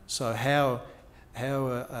own. So how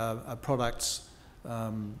are products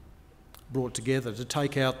brought together to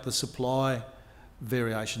take out the supply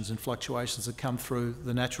variations and fluctuations that come through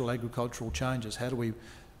the natural agricultural changes? How do we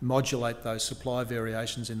modulate those supply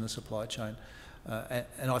variations in the supply chain?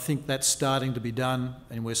 And I think that's starting to be done,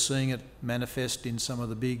 and we're seeing it manifest in some of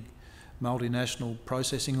the big multinational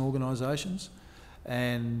processing organisations.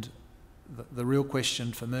 And the real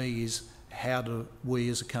question for me is, how do we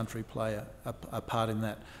as a country play a part in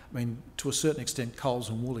that? I mean, to a certain extent, Coles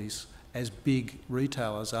and Woolies, as big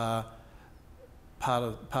retailers, are part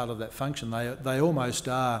of that function. They almost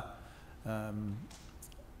are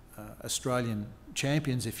Australian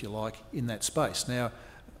champions, if you like, in that space. Now,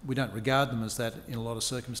 we don't regard them as that in a lot of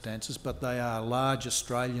circumstances, but they are large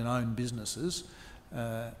Australian-owned businesses,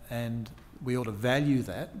 and we ought to value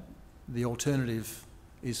that. The alternative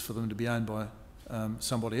is for them to be owned by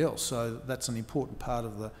somebody else. So that's an important part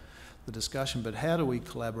of the discussion. But how do we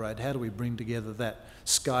collaborate? How do we bring together that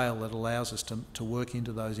scale that allows us to work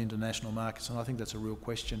into those international markets? And I think that's a real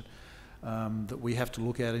question that we have to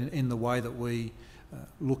look at in the way that we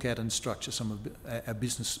look at and structure some of our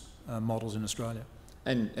business models in Australia.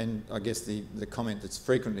 And I guess the comment that's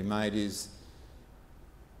frequently made is,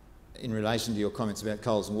 in relation to your comments about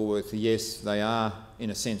Coles and Woolworths, yes, they are, in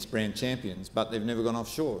a sense, brand champions, but they've never gone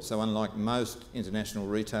offshore. So unlike most international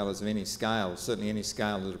retailers of any scale, certainly any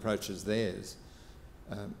scale that approaches theirs,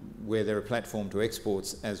 where they're a platform to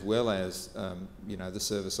exports as well as, the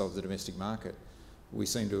service of the domestic market, we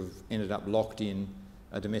seem to have ended up locked in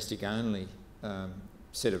a domestic-only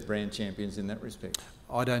set of brand champions in that respect.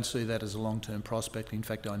 I don't see that as a long-term prospect. In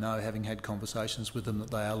fact, I know, having had conversations with them, that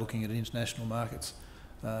they are looking at international markets.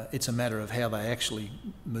 It's a matter of how they actually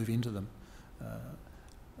move into them.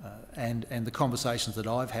 And the conversations that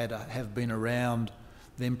I've had have been around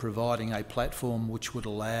them providing a platform which would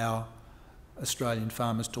allow Australian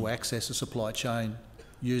farmers to access a supply chain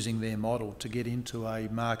using their model to get into a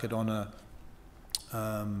market on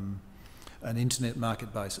an internet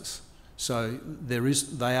market basis. So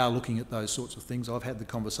they are looking at those sorts of things. I've had the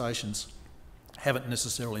conversations, haven't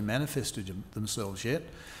necessarily manifested themselves yet,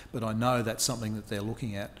 but I know that's something that they're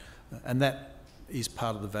looking at, and that is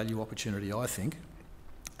part of the value opportunity, I think,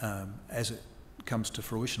 as it comes to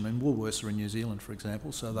fruition. I mean, Woolworths are in New Zealand, for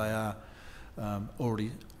example, so they are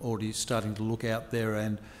already starting to look out there,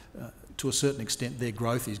 and to a certain extent their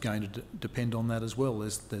growth is going to depend on that as well.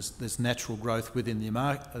 There's natural growth within the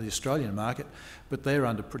Australian market, but they're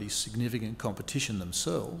under pretty significant competition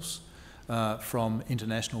themselves from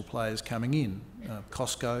international players coming in.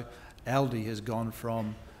 Costco, Aldi has gone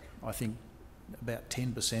from, I think, about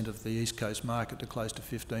 10% of the East Coast market to close to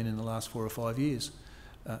 15% in the last 4 or 5 years.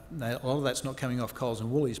 Now, a lot of that's not coming off Coles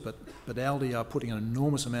and Woolies, but Aldi are putting an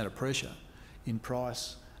enormous amount of pressure in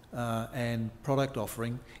price and product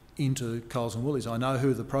offering into Coles and Woolies. I know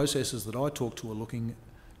who the processors that I talk to are looking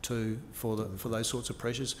to for those sorts of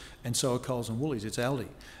pressures, and so are Coles and Woolies. It's Aldi,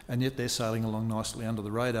 and yet they're sailing along nicely under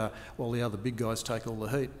the radar while the other big guys take all the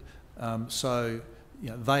heat. So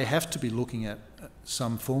they have to be looking at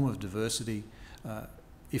some form of diversity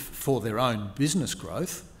if for their own business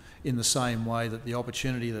growth, in the same way that the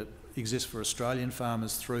opportunity that exists for Australian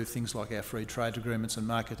farmers through things like our free trade agreements and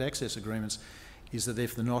market access agreements is that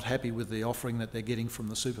if they're not happy with the offering that they're getting from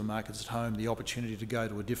the supermarkets at home, the opportunity to go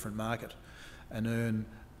to a different market and earn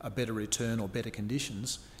a better return or better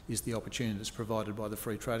conditions is the opportunity that's provided by the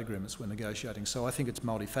free trade agreements we're negotiating. So I think it's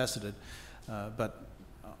multifaceted, but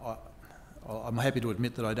I'm happy to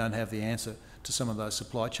admit that I don't have the answer to some of those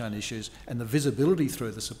supply chain issues, and the visibility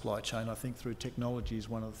through the supply chain, I think through technology, is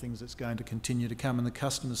one of the things that's going to continue to come, and the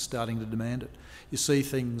customer's starting to demand it. You see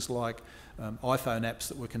things like iPhone apps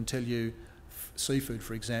that can tell you seafood,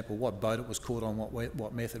 for example, what boat it was caught on,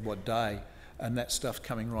 what method, what day, and that stuff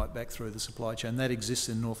coming right back through the supply chain. That exists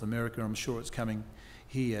in North America. I'm sure it's coming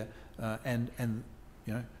here, and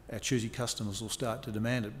our choosy customers will start to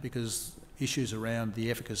demand it, because issues around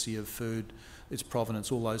the efficacy of food, its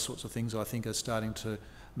provenance, all those sorts of things, I think, are starting to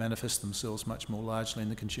manifest themselves much more largely in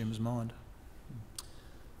the consumer's mind.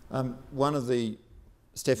 One of the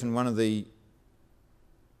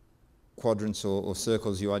quadrants or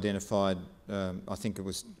circles you identified, I think it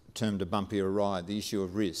was termed a bumpier ride, the issue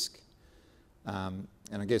of risk. And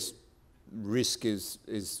I guess risk is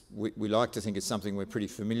we like to think it's something we're pretty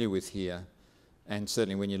familiar with here, And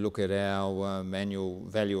certainly when you look at our annual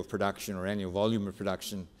value of production or annual volume of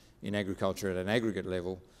production in agriculture at an aggregate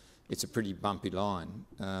level, it's a pretty bumpy line.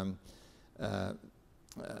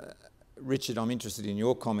 Richard, I'm interested in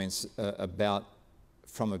your comments about,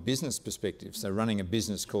 from a business perspective, so running a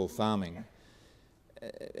business called farming.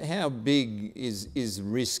 How big is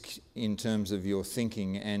risk in terms of your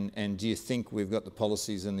thinking, and do you think we've got the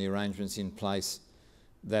policies and the arrangements in place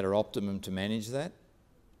that are optimum to manage that?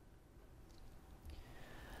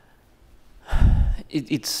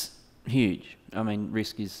 It's huge. I mean,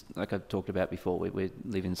 risk is, like I've talked about before, we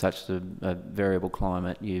live in such a variable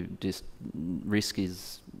climate. Risk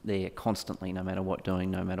is there constantly, no matter what doing,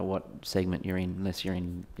 no matter what segment you're in, unless you're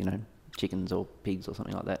in, chickens or pigs or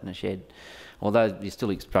something like that in a shed. Although you're still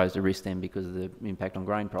exposed to risk then because of the impact on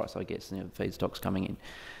grain price, I guess, feedstocks coming in.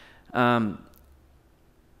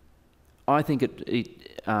 I think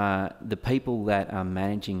the people that are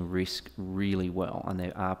managing risk really well, and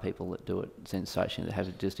there are people that do it sensationally, that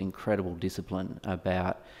have just incredible discipline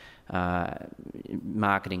about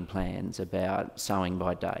marketing plans, about sowing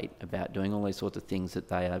by date, about doing all these sorts of things that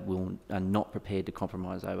they are not prepared to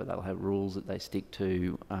compromise over. They'll have rules that they stick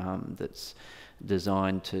to that's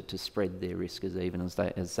designed to spread their risk as even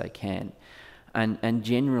as they can. And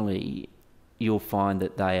generally, you'll find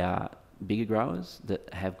that they are bigger growers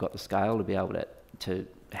that have got the scale to be able to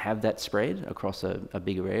have that spread across a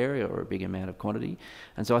bigger area or a bigger amount of quantity.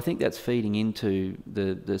 And so I think that's feeding into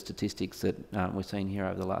the statistics that we've seen here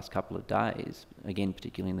over the last couple of days, again,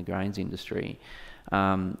 particularly in the grains industry,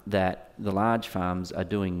 that the large farms are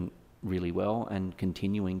doing really well and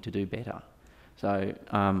continuing to do better. So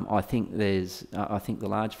I think the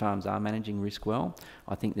large farms are managing risk well.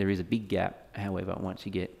 I think there is a big gap, however, once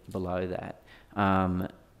you get below that.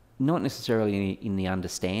 Not necessarily in the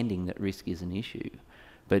understanding that risk is an issue,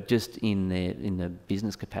 but just in the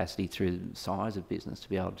business capacity through the size of business to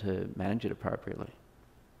be able to manage it appropriately.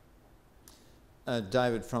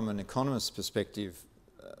 David, from an economist's perspective,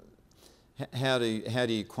 how do you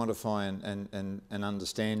quantify and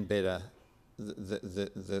understand better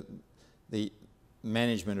the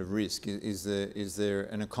management of risk? Is there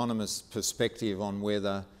an economist's perspective on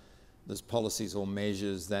whether there's policies or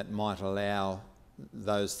measures that might allow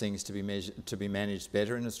those things to be managed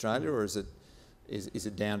better in Australia, or is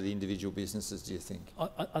it down to the individual businesses, do you think?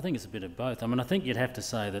 I think it's a bit of both. I mean, I think you'd have to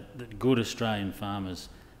say that good Australian farmers,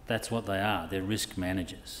 that's what they are. They're risk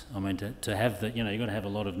managers. I mean, to have the, you've got to have a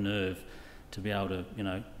lot of nerve to be able to,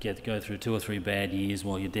 go through 2 or 3 bad years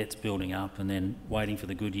while your debt's building up, and then waiting for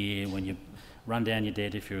the good year when you run down your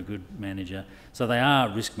debt if you're a good manager. So they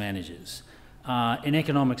are risk managers. In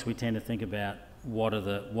economics, we tend to think about what are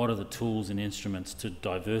the tools and instruments to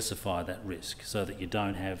diversify that risk so that you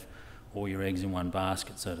don't have all your eggs in one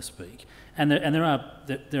basket, so to speak. And there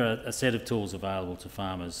are a set of tools available to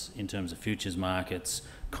farmers in terms of futures markets,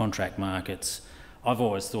 contract markets. I've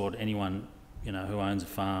always thought anyone who owns a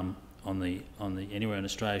farm anywhere in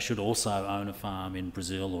Australia should also own a farm in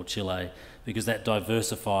Brazil or Chile, because that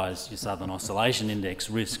diversifies your Southern Oscillation Index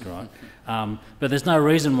risk, right? But there's no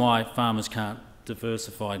reason why farmers can't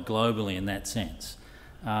diversify globally in that sense.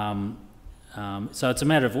 So it's a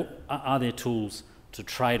matter of, are there tools to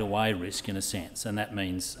trade away risk in a sense, and that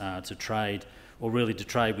means to trade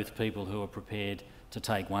with people who are prepared to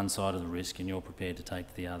take one side of the risk and you're prepared to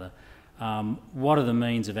take the other. What are the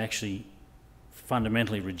means of actually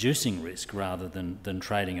fundamentally reducing risk rather than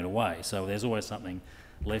trading it away? So there's always something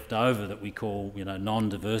left over that we call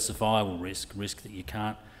non-diversifiable risk that you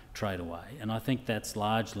can't trade away, and I think that's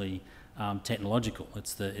largely technological.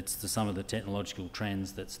 It's some of the technological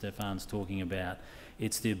trends that Stefan's talking about.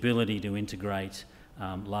 It's the ability to integrate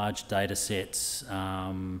large data sets.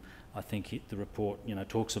 I think the report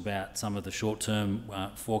talks about some of the short-term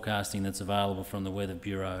forecasting that's available from the Weather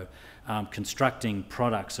Bureau, constructing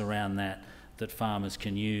products around that farmers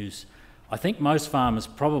can use. I think most farmers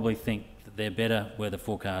probably think that they're better weather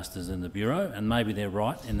forecasters than the Bureau, and maybe they're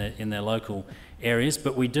right in their local areas,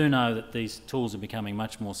 but we do know that these tools are becoming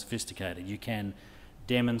much more sophisticated. You can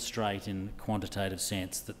demonstrate in a quantitative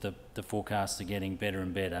sense that the forecasts are getting better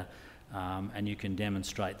and better, and you can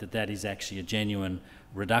demonstrate that is actually a genuine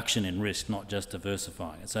reduction in risk, not just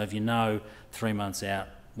diversifying it. So if you know 3 months out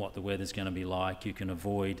what the weather's going to be like, you can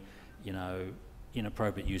avoid,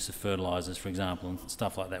 inappropriate use of fertilisers, for example, and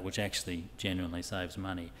stuff like that, which actually genuinely saves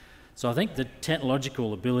money. So I think the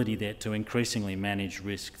technological ability there to increasingly manage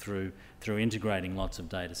risk through integrating lots of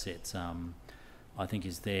data sets, I think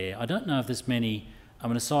is there. I don't know if there's many,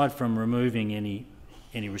 aside from removing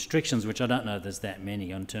any restrictions, which I don't know if there's that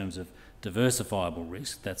many in terms of diversifiable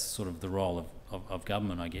risk. That's sort of the role of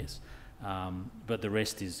government, I guess. But the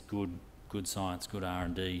rest is good good science, good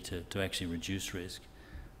R&D to actually reduce risk.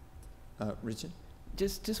 Richard?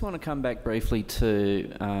 Just want to come back briefly to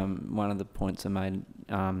one of the points I made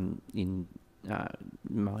in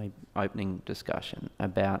my opening discussion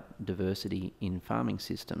about diversity in farming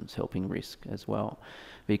systems helping risk as well,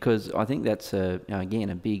 because I think that's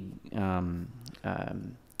again a big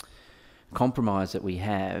compromise that we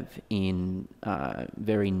have in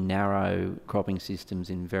very narrow cropping systems,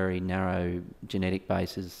 in very narrow genetic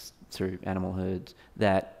bases through animal herds,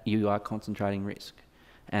 that you are concentrating risk,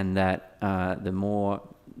 and that the more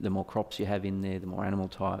crops you have in there, the more animal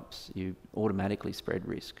types, you automatically spread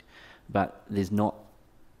risk. But there's not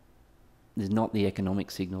the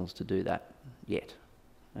economic signals to do that yet,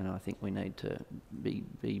 and I think we need to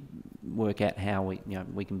work out how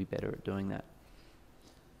we can be better at doing that.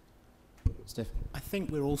 Steph? I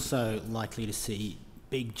think we're also likely to see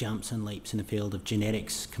big jumps and leaps in the field of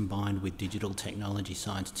genetics combined with digital technology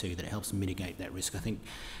science too, that helps mitigate that risk. I think,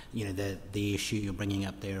 the issue you're bringing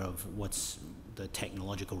up there of what's the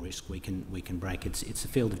technological risk we can break. It's the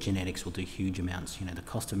field of genetics will do huge amounts. The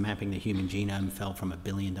cost of mapping the human genome fell from $1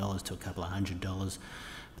 billion to a couple of $100.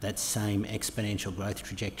 That same exponential growth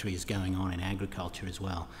trajectory is going on in agriculture as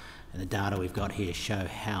well. And the data we've got here show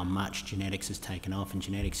how much genetics has taken off, and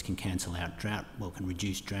genetics can cancel out drought, can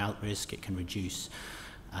reduce drought risk, it can reduce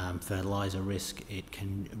fertiliser risk, it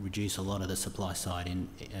can reduce a lot of the supply side in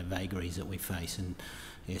vagaries that we face. And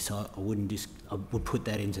so I would put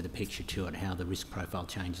that into the picture too, at how the risk profile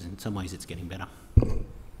changes. In some ways it's getting better.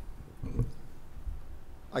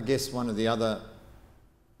 I guess one of the other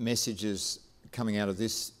messages coming out of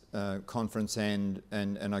this conference, and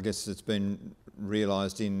I guess it's been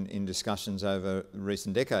realised in discussions over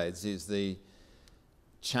recent decades, is the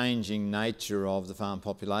changing nature of the farm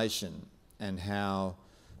population, and how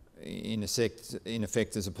in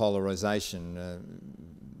effect there's a polarisation,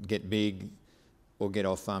 get big or get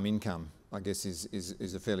off farm income, I guess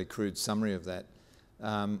is a fairly crude summary of that.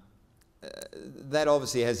 That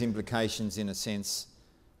obviously has implications in a sense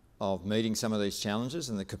of meeting some of these challenges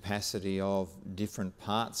and the capacity of different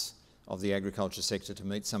parts of the agriculture sector to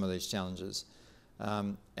meet some of these challenges.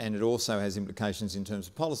 And it also has implications in terms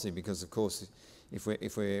of policy, because of course if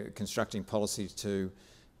we're constructing policy to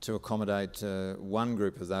accommodate one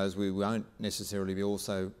group of those, we won't necessarily be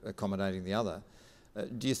also accommodating the other.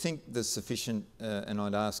 Do you think there's sufficient, and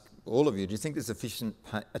I'd ask all of you, do you think there's sufficient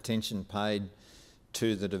attention paid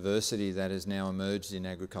to the diversity that has now emerged in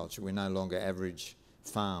agriculture? We're no longer average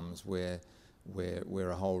farms, we're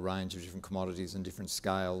a whole range of different commodities and different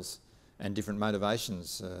scales and different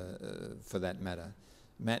motivations for that matter.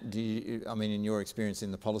 Matt, in your experience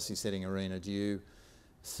in the policy setting arena, do you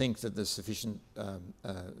think that there's sufficient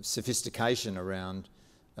sophistication around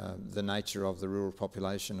the nature of the rural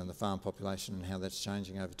population and the farm population and how that's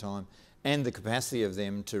changing over time, and the capacity of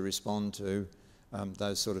them to respond to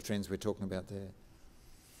those sort of trends we're talking about there?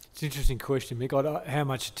 It's an interesting question, Mick. How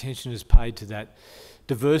much attention is paid to that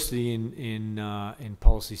diversity in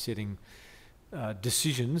policy setting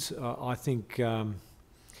decisions? I think, I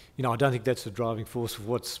don't think that's the driving force of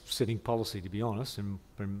what's setting policy, to be honest, in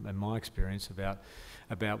my experience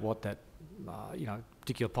about what that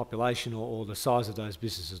particular population or the size of those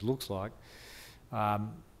businesses looks like. I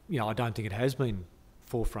don't think it has been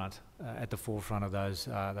at the forefront of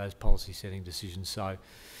those policy setting decisions.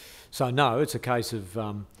 So no, it's a case of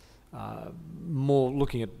more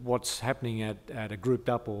looking at what's happening at a grouped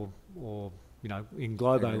up or in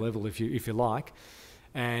globo level, if you like,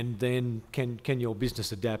 and then can your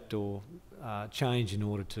business adapt or change in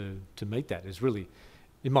order to meet that? Is really,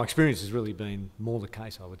 in my experience, has really been more the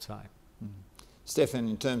case, I would say. Stefan,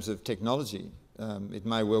 in terms of technology, it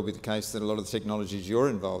may well be the case that a lot of the technologies you're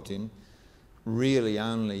involved in really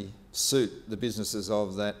only suit the businesses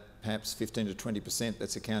of that perhaps 15 to 20%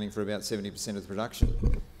 that's accounting for about 70% of the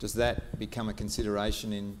production. Does that become a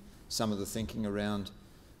consideration in some of the thinking around,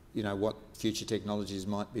 what future technologies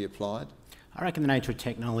might be applied? I reckon the nature of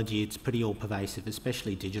technology, it's pretty all-pervasive,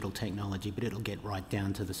 especially digital technology, but it'll get right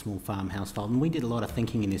down to the small farm household. And we did a lot of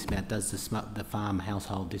thinking in this about, does the farm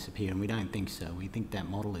household disappear? And we don't think so. We think that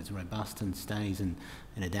model is robust and stays and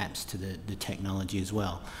adapts to the technology as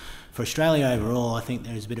well. For Australia overall, I think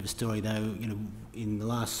there is a bit of a story though. In the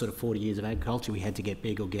last sort of 40 years of agriculture, we had to get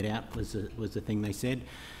big or get out was the thing they said.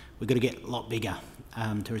 We've got to get a lot bigger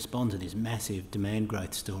to respond to these massive demand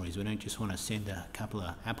growth stories. We don't just want to send a couple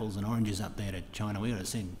of apples and oranges up there to China. We've got to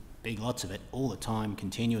send big lots of it all the time,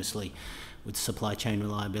 continuously, with supply chain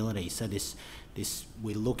reliability. So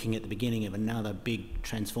we're looking at the beginning of another big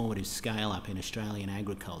transformative scale up in Australian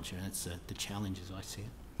agriculture. That's the challenge as I see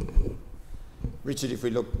it. Richard,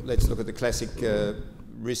 let's look at the classic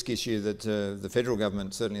risk issue that the federal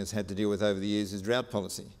government certainly has had to deal with over the years is drought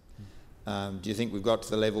policy. Do you think we've got to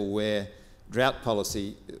the level where drought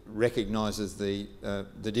policy recognises the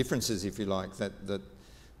differences, if you like, that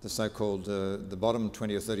the so-called the bottom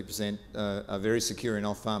 20 or 30% are very secure in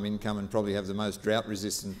off-farm income and probably have the most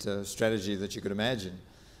drought-resistant strategy that you could imagine?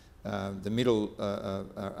 The middle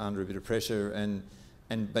are under a bit of pressure,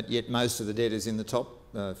 but yet most of the debt is in the top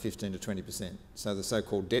 15 to 20%. So the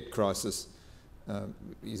so-called debt crisis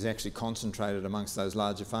is actually concentrated amongst those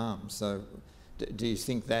larger farms. So do you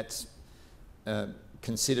think that's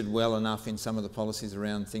considered well enough in some of the policies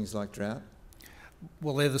around things like drought?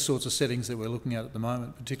 Well, they're the sorts of settings that we're looking at the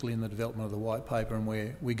moment, particularly in the development of the white paper and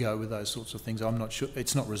where we go with those sorts of things. I'm not sure,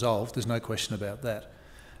 it's not resolved, there's no question about that.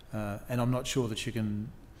 And I'm not sure that you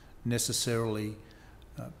can necessarily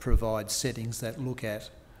provide settings that look at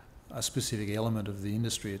a specific element of the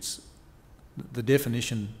industry. The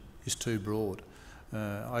definition is too broad.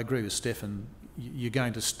 I agree with Stefan, you're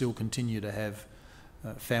going to still continue to have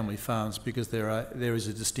family farms because there is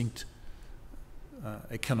a distinct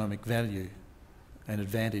economic value and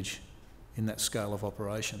advantage in that scale of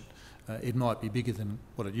operation. It might be bigger than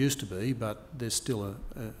what it used to be, but there's still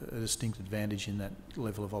a distinct advantage in that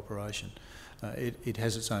level of operation. It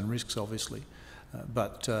has its own risks, obviously,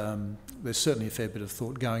 but there's certainly a fair bit of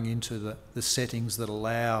thought going into the settings that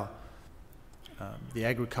allow the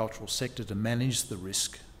agricultural sector to manage the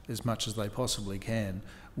risk as much as they possibly can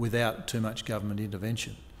without too much government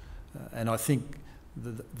intervention. And I think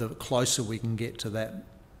the closer we can get to that,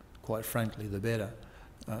 quite frankly, the better.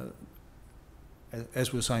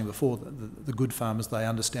 As we were saying before, the good farmers, they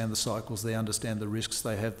understand the cycles, they understand the risks,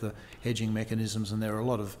 they have the hedging mechanisms, and there are a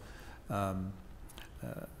lot of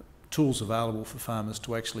tools available for farmers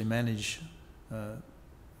to actually manage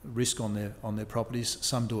risk on their properties.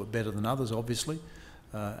 Some do it better than others, obviously,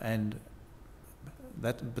 but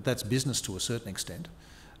that's business to a certain extent.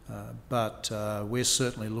 But we're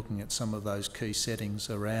certainly looking at some of those key settings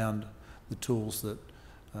around the tools that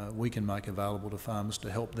we can make available to farmers to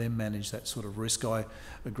help them manage that sort of risk. I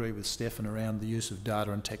agree with Stefan around the use of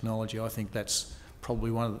data and technology. I think that's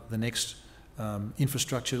probably one of the next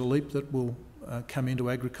infrastructure leap that will come into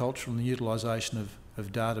agriculture, and the utilisation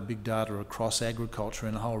of data, big data across agriculture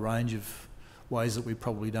in a whole range of ways that we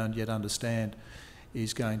probably don't yet understand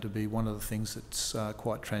is going to be one of the things that's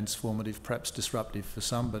quite transformative, perhaps disruptive for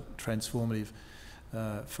some, but transformative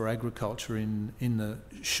for agriculture in the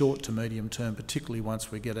short to medium term, particularly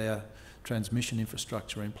once we get our transmission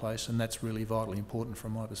infrastructure in place, and that's really vitally important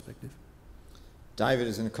from my perspective. David,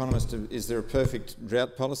 as an economist, is there a perfect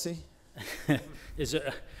drought policy?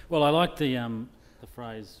 Well, I like the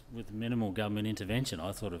phrase "with minimal government intervention."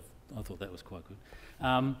 I thought that was quite good.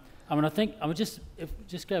 I think I would just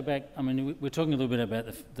go back. I mean, we're talking a little bit about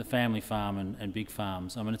the family farm and big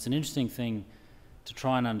farms. I mean, it's an interesting thing to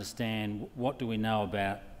try and understand what do we know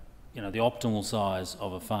about, the optimal size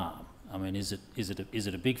of a farm. I mean, is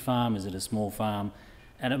it a big farm? Is it a small farm?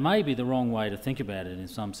 And it may be the wrong way to think about it in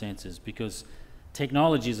some senses, because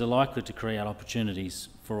technologies are likely to create opportunities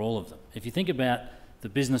for all of them. If you think about the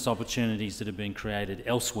business opportunities that have been created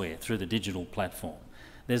elsewhere through the digital platform,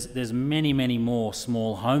 there's many, many more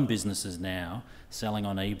small home businesses now selling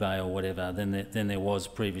on eBay or whatever than there was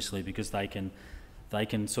previously, because they can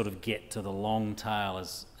sort of get to the long tail,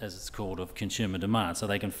 as it's called, of consumer demand. So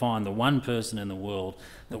they can find the one person in the world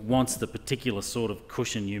that wants the particular sort of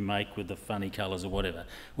cushion you make with the funny colours or whatever.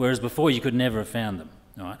 Whereas before you could never have found them,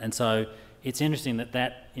 right? And so it's interesting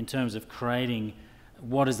that in terms of creating,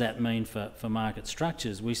 what does that mean for market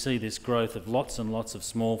structures? We see this growth of lots and lots of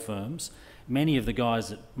small firms. Many of the guys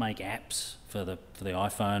that make apps for the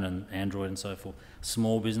iPhone and Android and so forth,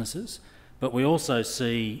 small businesses. But we also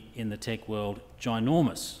see in the tech world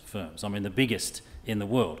ginormous firms. I mean, the biggest in the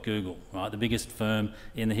world, Google, right? The biggest firm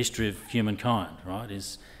in the history of humankind, right,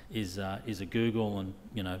 is a Google, and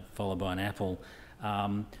followed by an Apple.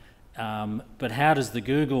 But how does the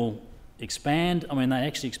Google expand? I mean, they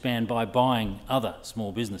actually expand by buying other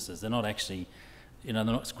small businesses. They're not actually, they're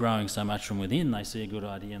not growing so much from within. They see a good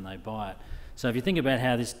idea and they buy it. So if you think about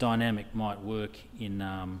how this dynamic might work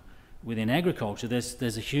within agriculture,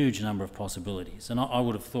 there's a huge number of possibilities. And I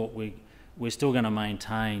would have thought we're still going to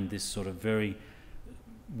maintain this sort of very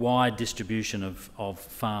wide distribution of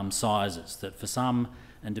farm sizes, that for some,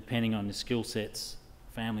 and depending on the skill sets,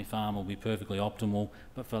 family farm will be perfectly optimal,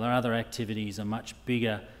 but for other activities, a much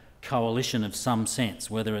bigger coalition of some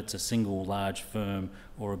sense, whether it's a single large firm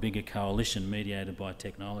or a bigger coalition mediated by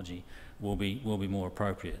technology, will be more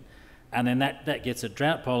appropriate. And then that gets at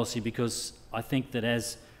drought policy, because I think that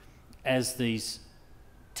as these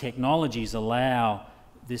technologies allow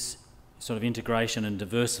this sort of integration and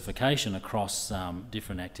diversification across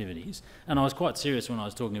different activities. And I was quite serious when I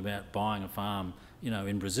was talking about buying a farm,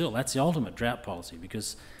 in Brazil. That's the ultimate drought policy,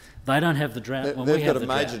 because they don't have the drought when we have the drought. They've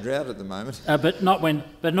got a major drought at the moment.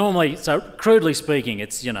 But normally, so crudely speaking,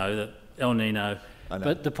 it's, the El Nino.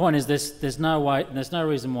 But the point is, there's no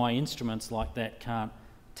reason why instruments like that can't,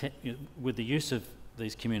 with the use of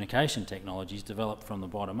these communication technologies developed from the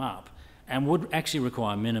bottom up, and would actually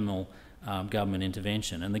require minimal government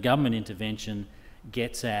intervention. And the government intervention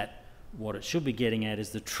gets at what it should be getting at, is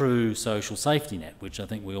the true social safety net, which I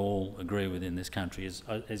think we all agree with in this country, is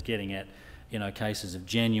getting at, cases of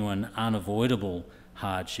genuine, unavoidable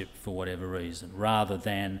hardship for whatever reason, rather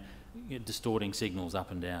than distorting signals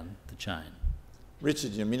up and down the chain.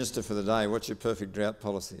 Richard, you're Minister for the day. What's your perfect drought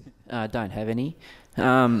policy? Don't have any.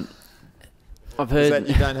 I've heard... Is that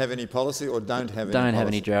you don't have any policy, or don't have any Don't have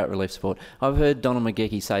any drought relief support. I've heard Donald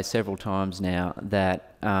McGeechy say several times now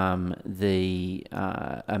that the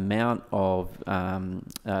amount of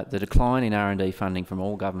the decline in R&D funding from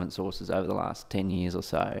all government sources over the last 10 years or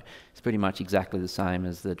so is pretty much exactly the same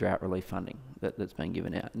as the drought relief funding that's been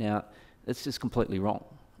given out. Now, it's just completely wrong.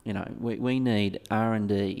 We need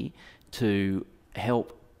R&D to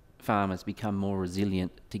help farmers become more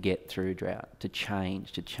resilient to get through drought, to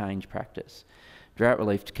change practice. Drought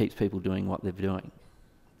relief keeps people doing what they're doing.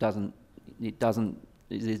 There's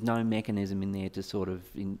no mechanism in there to sort of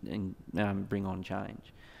bring on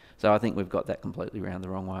change. So I think we've got that completely round the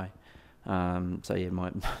wrong way. So yeah,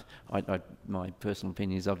 my personal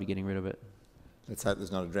opinion is I'll be getting rid of it. Let's hope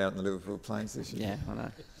there's not a drought in the Liverpool Plains this year. Yeah, I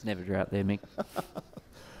know. There's never a drought there, Mick.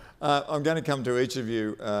 I'm going to come to each of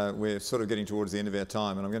you. We're sort of getting towards the end of our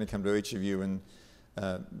time, and I'm going to come to each of you, and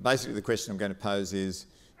basically the question I'm going to pose is,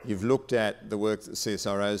 you've looked at the work that the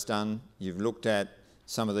CSIRO's done, you've looked at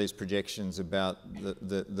some of these projections about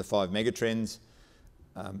the 5 megatrends.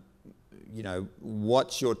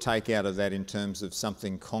 What's your take out of that in terms of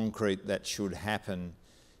something concrete that should happen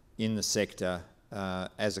in the sector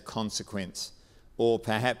as a consequence? Or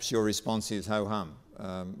perhaps your response is ho-hum,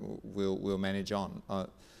 we'll manage on.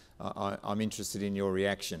 I'm interested in your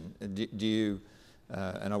reaction. Do you,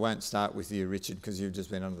 and I won't start with you, Richard, because you've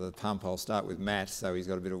just been under the pump. I'll start with Matt, so he's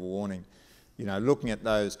got a bit of a warning. Looking at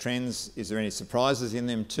those trends, is there any surprises in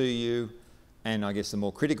them to you? And I guess the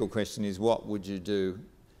more critical question is, what would you do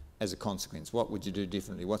as a consequence? What would you do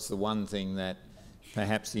differently? What's the one thing that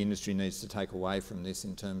perhaps the industry needs to take away from this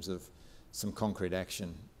in terms of some concrete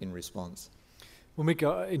action in response? Well, Mick,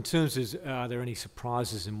 in terms of are there any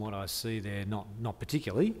surprises in what I see there? Not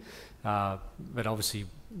particularly, but obviously,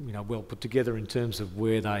 well put together in terms of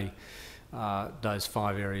where those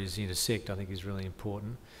 5 areas intersect. I think is really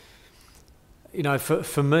important.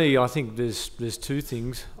 For me, I think there's 2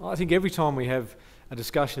 things. I think every time we have a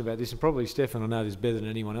discussion about this, and probably Stefan, I know this better than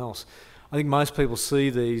anyone else, I think most people see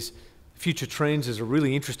these future trends as a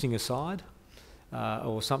really interesting aside.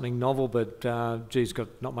 Or something novel, but it's got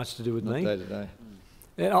not much to do with me. Day to day.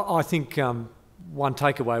 I think one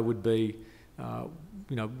takeaway would be,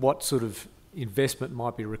 what sort of investment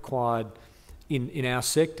might be required in our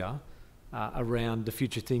sector around the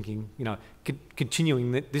future thinking.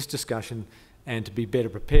 Continuing this discussion and to be better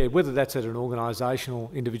prepared, whether that's at an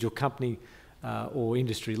organisational, individual company, or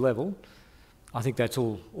industry level. I think that's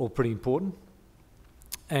all pretty important.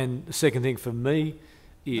 And the second thing for me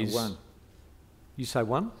is... One. You say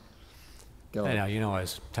one? Go on. I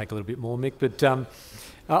always take a little bit more, Mick, but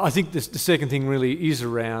I think the second thing really is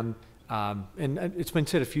around, and it's been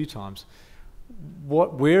said a few times,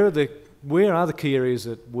 where are the key areas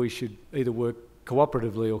that we should either work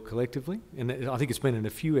cooperatively or collectively? And I think it's been in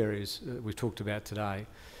a few areas that we've talked about today,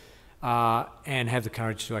 and have the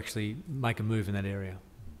courage to actually make a move in that area.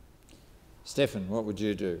 Stefan, what would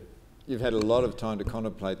you do? You've had a lot of time to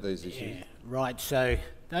contemplate these issues. Yeah, right. So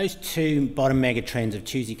those 2 bottom mega trends of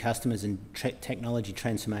choosy customers and technology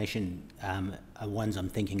transformation are ones I'm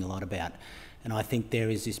thinking a lot about. And I think there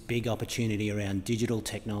is this big opportunity around digital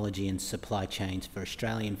technology and supply chains for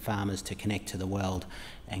Australian farmers to connect to the world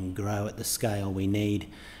and grow at the scale we need.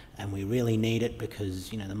 And we really need it because,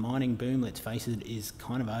 the mining boom, let's face it, is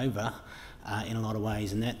kind of over in a lot of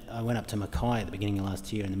ways. And that I went up to Mackay at the beginning of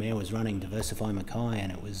last year, and the Mayor was running Diversify Mackay,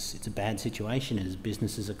 and it's a bad situation as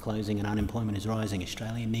businesses are closing and unemployment is rising.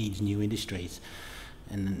 Australia needs new industries,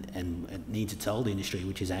 and it needs its old industry,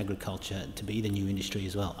 which is agriculture, to be the new industry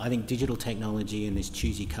as well. I think digital technology and this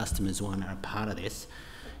choosy customers one are a part of this.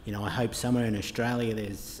 I hope somewhere in Australia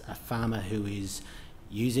there's a farmer who is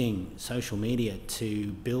using social media to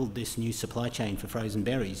build this new supply chain for frozen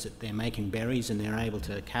berries. That they're making berries and they're able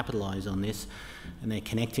to capitalise on this, and they're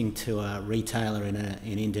connecting to a retailer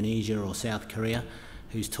in Indonesia or South Korea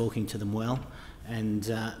who's talking to them well, and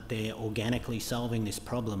they're organically solving this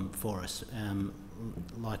problem for us.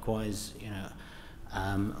 Likewise,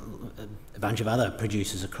 a bunch of other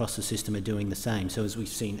producers across the system are doing the same. So as we've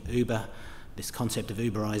seen Uber, this concept of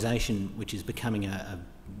Uberisation, which is becoming a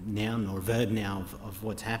noun or a verb now of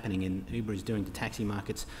what's happening, and Uber is doing to taxi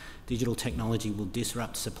markets, digital technology will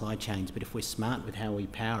disrupt supply chains, but if we're smart with how we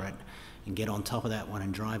power it and get on top of that one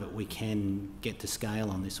and drive it, we can get to scale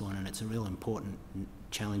on this one, and it's a real important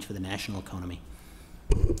challenge for the national economy.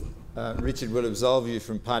 Richard, we'll absolve you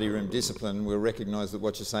from party room discipline. We'll recognise that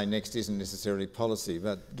what you say next isn't necessarily policy,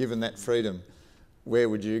 but given that freedom, where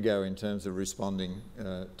would you go in terms of responding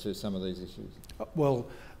to some of these issues? Well,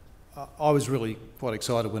 I was really quite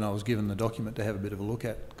excited when I was given the document to have a bit of a look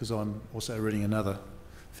at, because I'm also reading another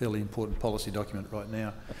fairly important policy document right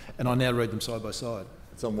now, and I now read them side by side.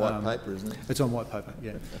 It's on white paper, isn't it? It's on white paper,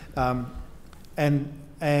 yeah.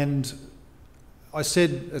 And I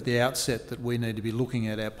said at the outset that we need to be looking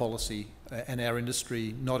at our policy and our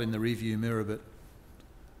industry not in the rearview mirror but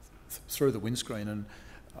through the windscreen, and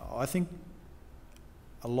I think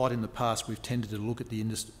a lot in the past we've tended to look at the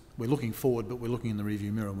industry. We're looking forward, but we're looking in the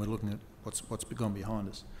rearview mirror and we're looking at what's gone behind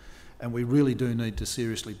us. And we really do need to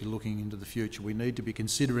seriously be looking into the future. We need to be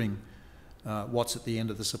considering what's at the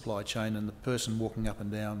end of the supply chain, and the person walking up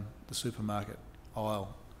and down the supermarket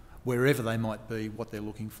aisle, wherever they might be, what they're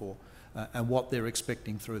looking for and what they're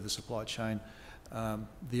expecting through the supply chain.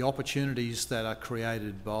 The opportunities that are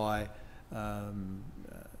created by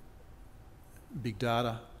big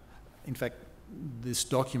data. In fact, this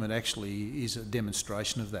document actually is a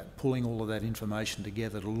demonstration of that, pulling all of that information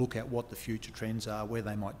together to look at what the future trends are, where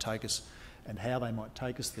they might take us and how they might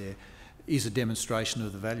take us there, is a demonstration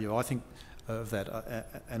of the value, I think, of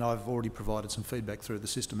that. And I've already provided some feedback through the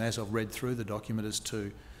system as I've read through the document as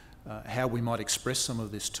to how we might express some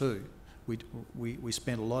of this too. We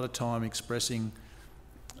spent a lot of time expressing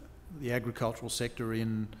the agricultural sector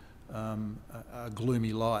in a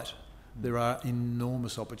gloomy light. There are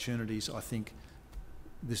enormous opportunities. I think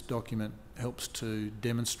this document helps to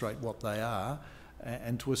demonstrate what they are,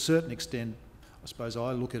 and to a certain extent, I suppose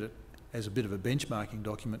I look at it as a bit of a benchmarking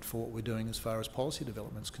document for what we're doing as far as policy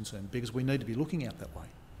development is concerned, because we need to be looking out that way.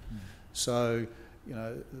 So,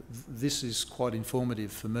 this is quite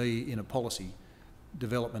informative for me in a policy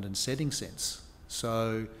development and setting sense.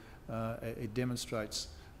 So it demonstrates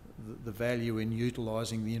the value in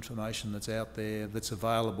utilising the information that's out there, that's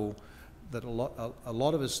available, that a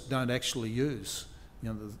lot of us don't actually use.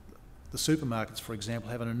 The supermarkets, for example,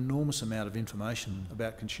 have an enormous amount of information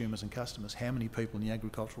about consumers and customers. How many people in the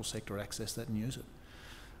agricultural sector access that and use it?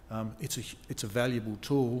 It's a valuable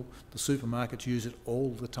tool. The supermarkets use it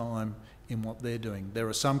all the time in what they're doing. There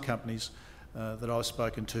are some companies that I've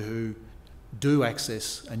spoken to who do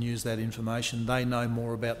access and use that information. They know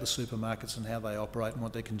more about the supermarkets and how they operate and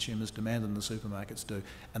what their consumers demand than the supermarkets do,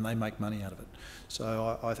 and they make money out of it.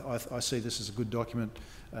 So I see this as a good document,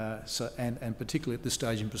 and particularly at this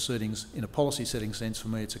stage in proceedings, in a policy setting sense, for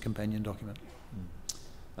me it's a companion document.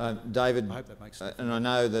 David, I hope that makes sense. And I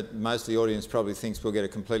know that most of the audience probably thinks we'll get a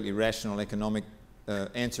completely rational economic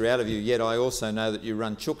answer out of you, yet I also know that you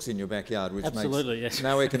run chooks in your backyard, which makes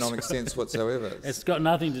no economic sense whatsoever. It's got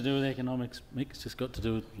nothing to do with economics, Mick. It's just got to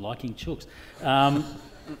do with liking chooks.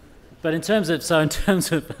 But in terms of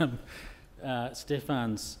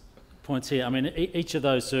Stefan's points here, I mean, each of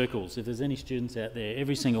those circles, if there's any students out there,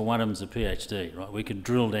 every single one of them's a PhD, right? We could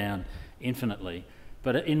drill down infinitely.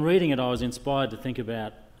 But in reading it, I was inspired to think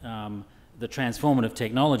about the transformative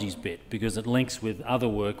technologies bit, because it links with other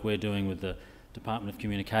work we're doing with the Department of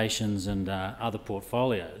Communications and other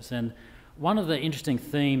portfolios. And one of the interesting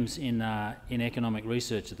themes in economic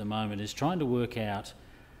research at the moment is trying to work out,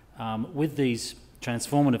 with these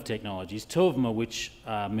transformative technologies, two of them are which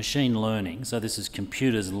are machine learning, so this is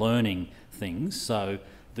computers learning things. So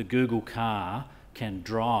the Google car can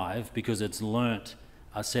drive because it's learnt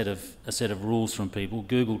a set of rules from people.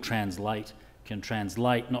 Google Translate can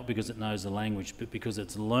translate not because it knows the language, but because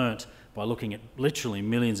it's learnt by looking at literally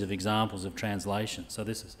millions of examples of translation. So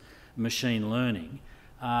this is machine learning.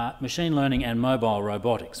 Machine learning and mobile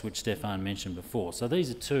robotics, which Stefan mentioned before. So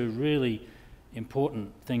these are two really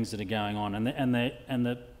important things that are going on, and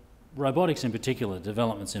the robotics in particular,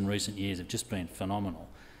 developments in recent years have just been phenomenal.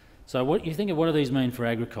 So what you think of, what do these mean for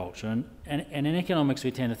agriculture? And in economics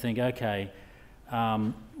we tend to think, okay,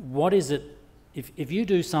 what is it, if you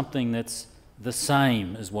do something that's the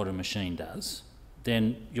same as what a machine does,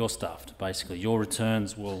 then you're stuffed, basically. Your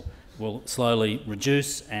returns will slowly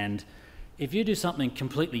reduce, and if you do something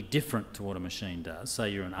completely different to what a machine does, say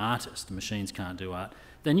you're an artist, machines can't do art,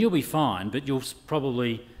 then you'll be fine, but you'll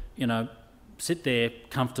probably, sit there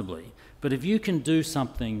comfortably. But if you can do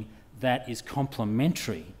something that is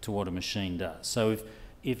complementary to what a machine does, so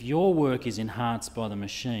if your work is enhanced by the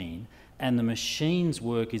machine and the machine's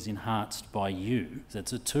work is enhanced by you,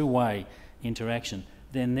 that's a two-way interaction,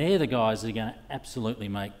 then they're the guys that are going to absolutely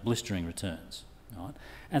make blistering returns, right?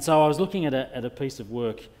 And so I was looking at a piece of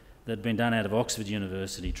work that had been done out of Oxford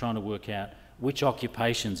University, trying to work out which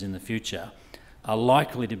occupations in the future are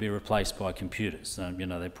likely to be replaced by computers. So, you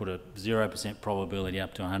know, they put a 0% probability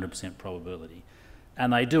up to 100% probability.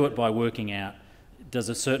 And they do it by working out, does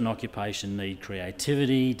a certain occupation need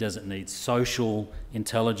creativity? Does it need social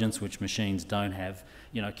intelligence, which machines don't have?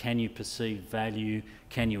 You know, can you perceive value?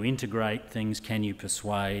 Can you integrate things? Can you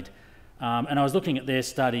persuade? And I was looking at their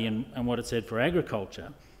study and what it said for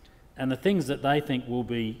agriculture, and the things that they think will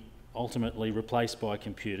be ultimately replaced by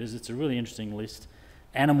computers. It's a really interesting list.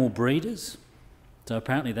 Animal breeders. So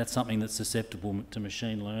apparently that's something that's susceptible to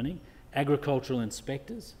machine learning. Agricultural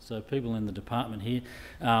inspectors, so people in the department here,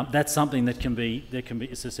 that's something that can be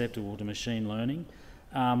susceptible to machine learning.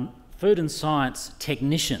 Food and science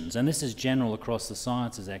technicians, and this is general across the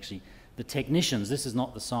sciences actually, the technicians, this is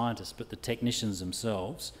not the scientists, but the technicians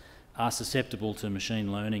themselves are susceptible to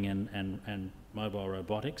machine learning and mobile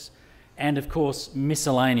robotics. And of course,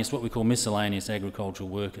 miscellaneous, what we call miscellaneous agricultural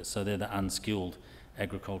workers, so they're the unskilled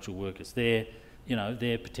agricultural workers. They're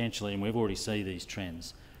potentially, and we've already seen these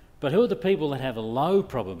trends. But who are the people that have a low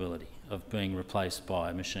probability of being replaced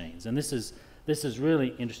by machines? And this is really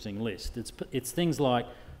interesting list. It's things like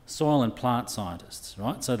soil and plant scientists,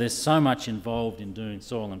 right? So there's so much involved in doing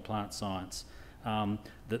soil and plant science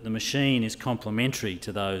that the machine is complementary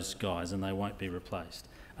to those guys and they won't be replaced.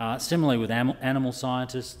 Similarly with animal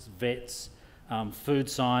scientists, vets, food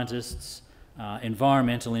scientists,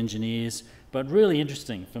 environmental engineers, but really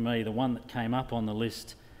interesting for me, the one that came up on the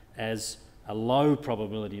list as a low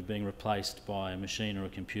probability of being replaced by a machine or a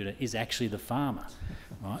computer is actually the farmer,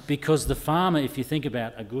 right? Because the farmer, if you think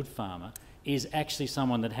about a good farmer, is actually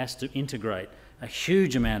someone that has to integrate a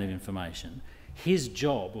huge amount of information. His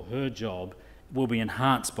job or her job will be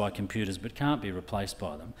enhanced by computers but can't be replaced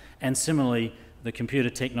by them. And similarly, the computer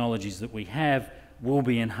technologies that we have will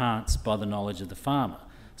be enhanced by the knowledge of the farmer.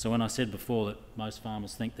 So when I said before that most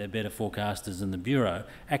farmers think they're better forecasters than the Bureau,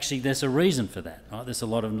 actually there's a reason for that, right? There's a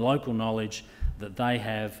lot of local knowledge that they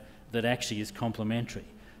have that actually is complementary.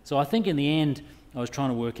 So I think in the end, I was trying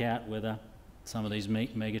to work out whether some of these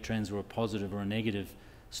megatrends were a positive or a negative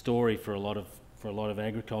story for a lot of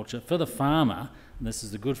agriculture. For the farmer, and this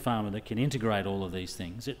is the good farmer that can integrate all of these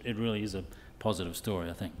things, it really is a positive story,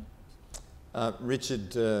 I think.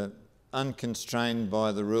 Richard, unconstrained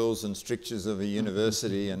by the rules and strictures of a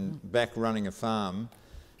university and back running a farm,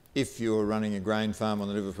 if you're running a grain farm on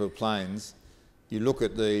the Liverpool Plains, you look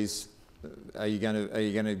at these, are you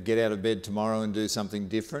going to get out of bed tomorrow and do something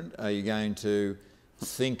different? Are you going to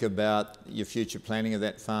think about your future planning of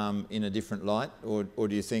that farm in a different light? Or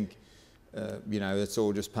do you think, it's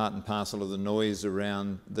all just part and parcel of the noise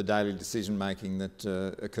around the daily decision making that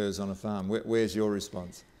occurs on a farm? Where's your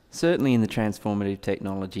response? Certainly in the transformative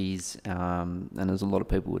technologies, and as a lot of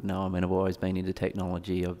people would know, I mean, I've always been into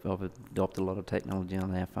technology. I've adopted a lot of technology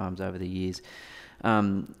on our farms over the years.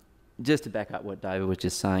 Just to back up what David was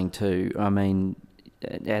just saying too, I mean,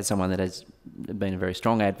 as someone that has been a very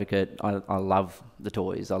strong advocate, I love the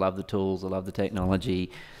toys, I love the tools, I love the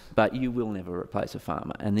technology, but you will never replace a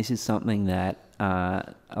farmer. And this is something that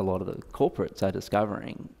a lot of the corporates are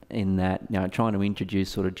discovering, in that, trying to introduce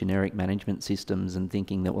sort of generic management systems and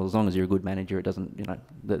thinking that, well, as long as you're a good manager, it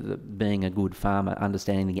doesn't, being a good farmer,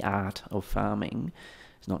 understanding the art of farming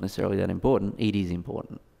is not necessarily that important. It is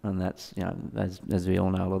important. And that's, as we all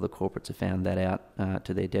know, a lot of the corporates have found that out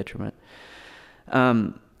to their detriment.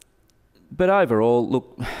 But overall,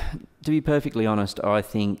 look, to be perfectly honest, I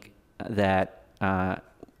think that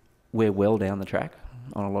we're well down the track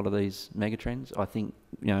on a lot of these megatrends. I think,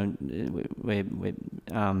 I'm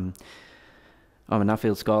a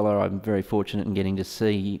Nuffield scholar. I'm very fortunate in getting to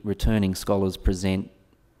see returning scholars present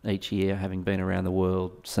each year, having been around the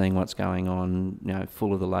world, seeing what's going on,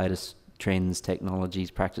 full of the latest trends,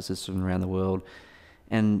 technologies, practices from around the world.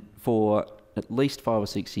 And for at least 5 or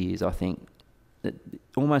 6 years, I think that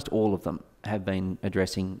almost all of them have been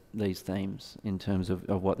addressing these themes in terms of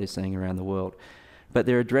what they're seeing around the world. But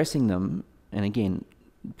they're addressing them, and again,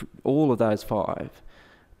 all of those 5,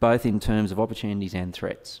 both in terms of opportunities and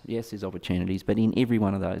threats. Yes, there's opportunities, but in every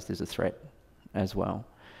one of those there's a threat as well.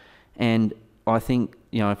 And I think,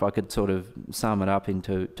 if I could sort of sum it up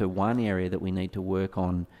into one area that we need to work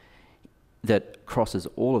on that crosses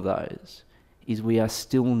all of those, is we are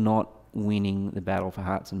still not winning the battle for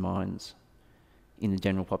hearts and minds in the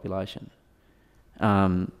general population.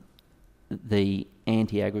 The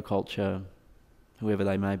anti-agriculture, whoever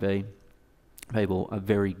they may be, people are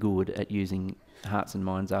very good at using hearts and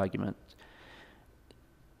minds arguments.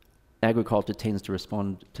 Agriculture tends to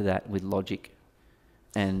respond to that with logic,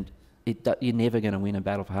 and you're never going to win a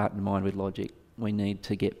battle for heart and mind with logic. We need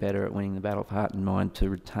to get better at winning the battle for heart and mind to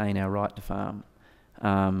retain our right to farm,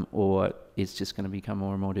 or it's just going to become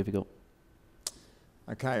more and more difficult.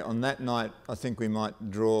 Okay, on that night, I think we might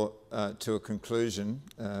draw to a conclusion.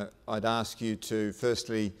 I'd ask you to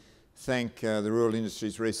firstly thank the Rural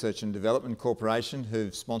Industries Research and Development Corporation,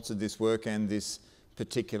 who've sponsored this work and this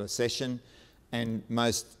particular session, and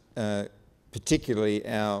most particularly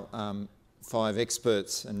our 5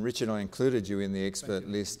 experts, and Richard, I included you in the expert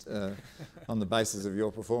list on the basis of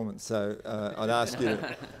your performance. So I'd ask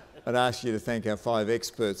you to thank our 5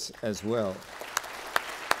 experts as well.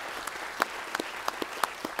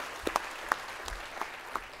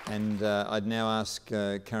 And I'd now ask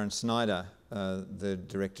Karen Snyder, the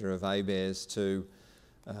Director of ABARES, to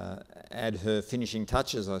add her finishing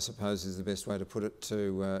touches, I suppose is the best way to put it,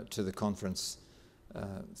 to the conference.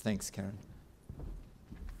 Thanks, Karen.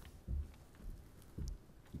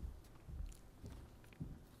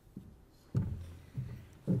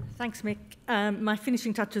 Thanks, Mick. My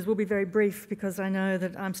finishing touches will be very brief because I know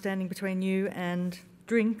that I'm standing between you and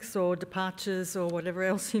drinks or departures or whatever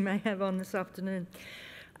else you may have on this afternoon.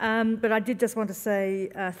 But I did just want to say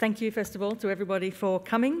thank you, first of all, to everybody for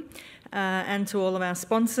coming and to all of our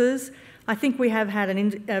sponsors. I think we have had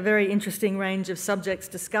a very interesting range of subjects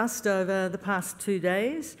discussed over the past 2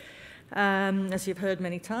 days. As you've heard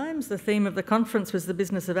many times, the theme of the conference was the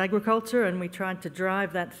business of agriculture, and we tried to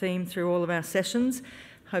drive that theme through all of our sessions.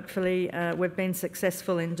 Hopefully we've been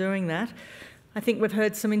successful in doing that. I think we've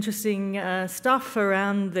heard some interesting stuff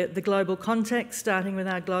around the global context, starting with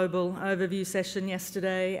our global overview session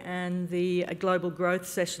yesterday and the global growth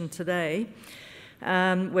session today.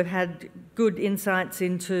 We've had good insights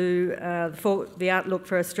into the outlook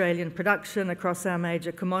for Australian production across our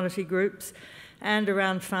major commodity groups and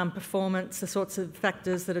around farm performance, the sorts of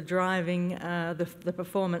factors that are driving the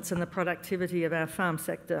performance and the productivity of our farm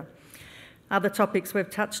sector. Other topics we've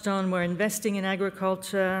touched on were investing in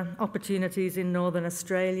agriculture, opportunities in Northern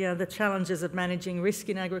Australia, the challenges of managing risk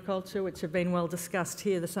in agriculture, which have been well discussed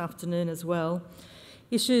here this afternoon as well,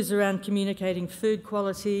 issues around communicating food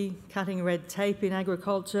quality, cutting red tape in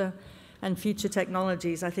agriculture, and future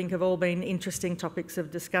technologies, I think, have all been interesting topics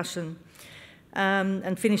of discussion.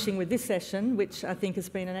 And finishing with this session, which I think has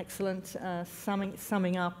been an excellent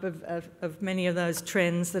summing up of many of those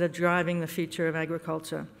trends that are driving the future of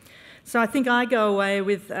agriculture. So I think I go away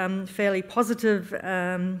with fairly positive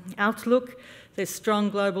outlook. There's strong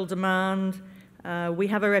global demand. We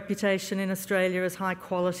have a reputation in Australia as high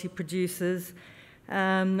quality producers,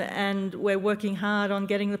 and we're working hard on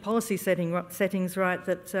getting the policy settings right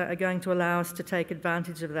that are going to allow us to take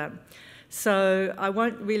advantage of that. So I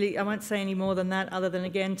won't say any more than that, other than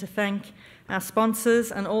again to thank our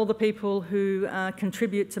sponsors and all the people who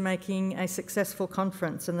contribute to making a successful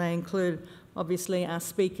conference, and they include obviously our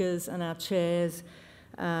speakers and our chairs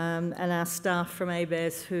and our staff from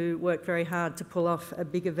ABARES who work very hard to pull off a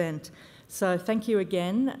big event. So thank you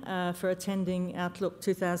again for attending Outlook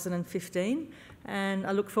 2015, and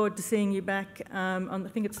I look forward to seeing you back on, I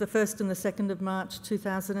think it's the 1st and the 2nd of March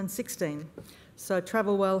 2016. So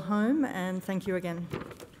travel well home, and thank you again.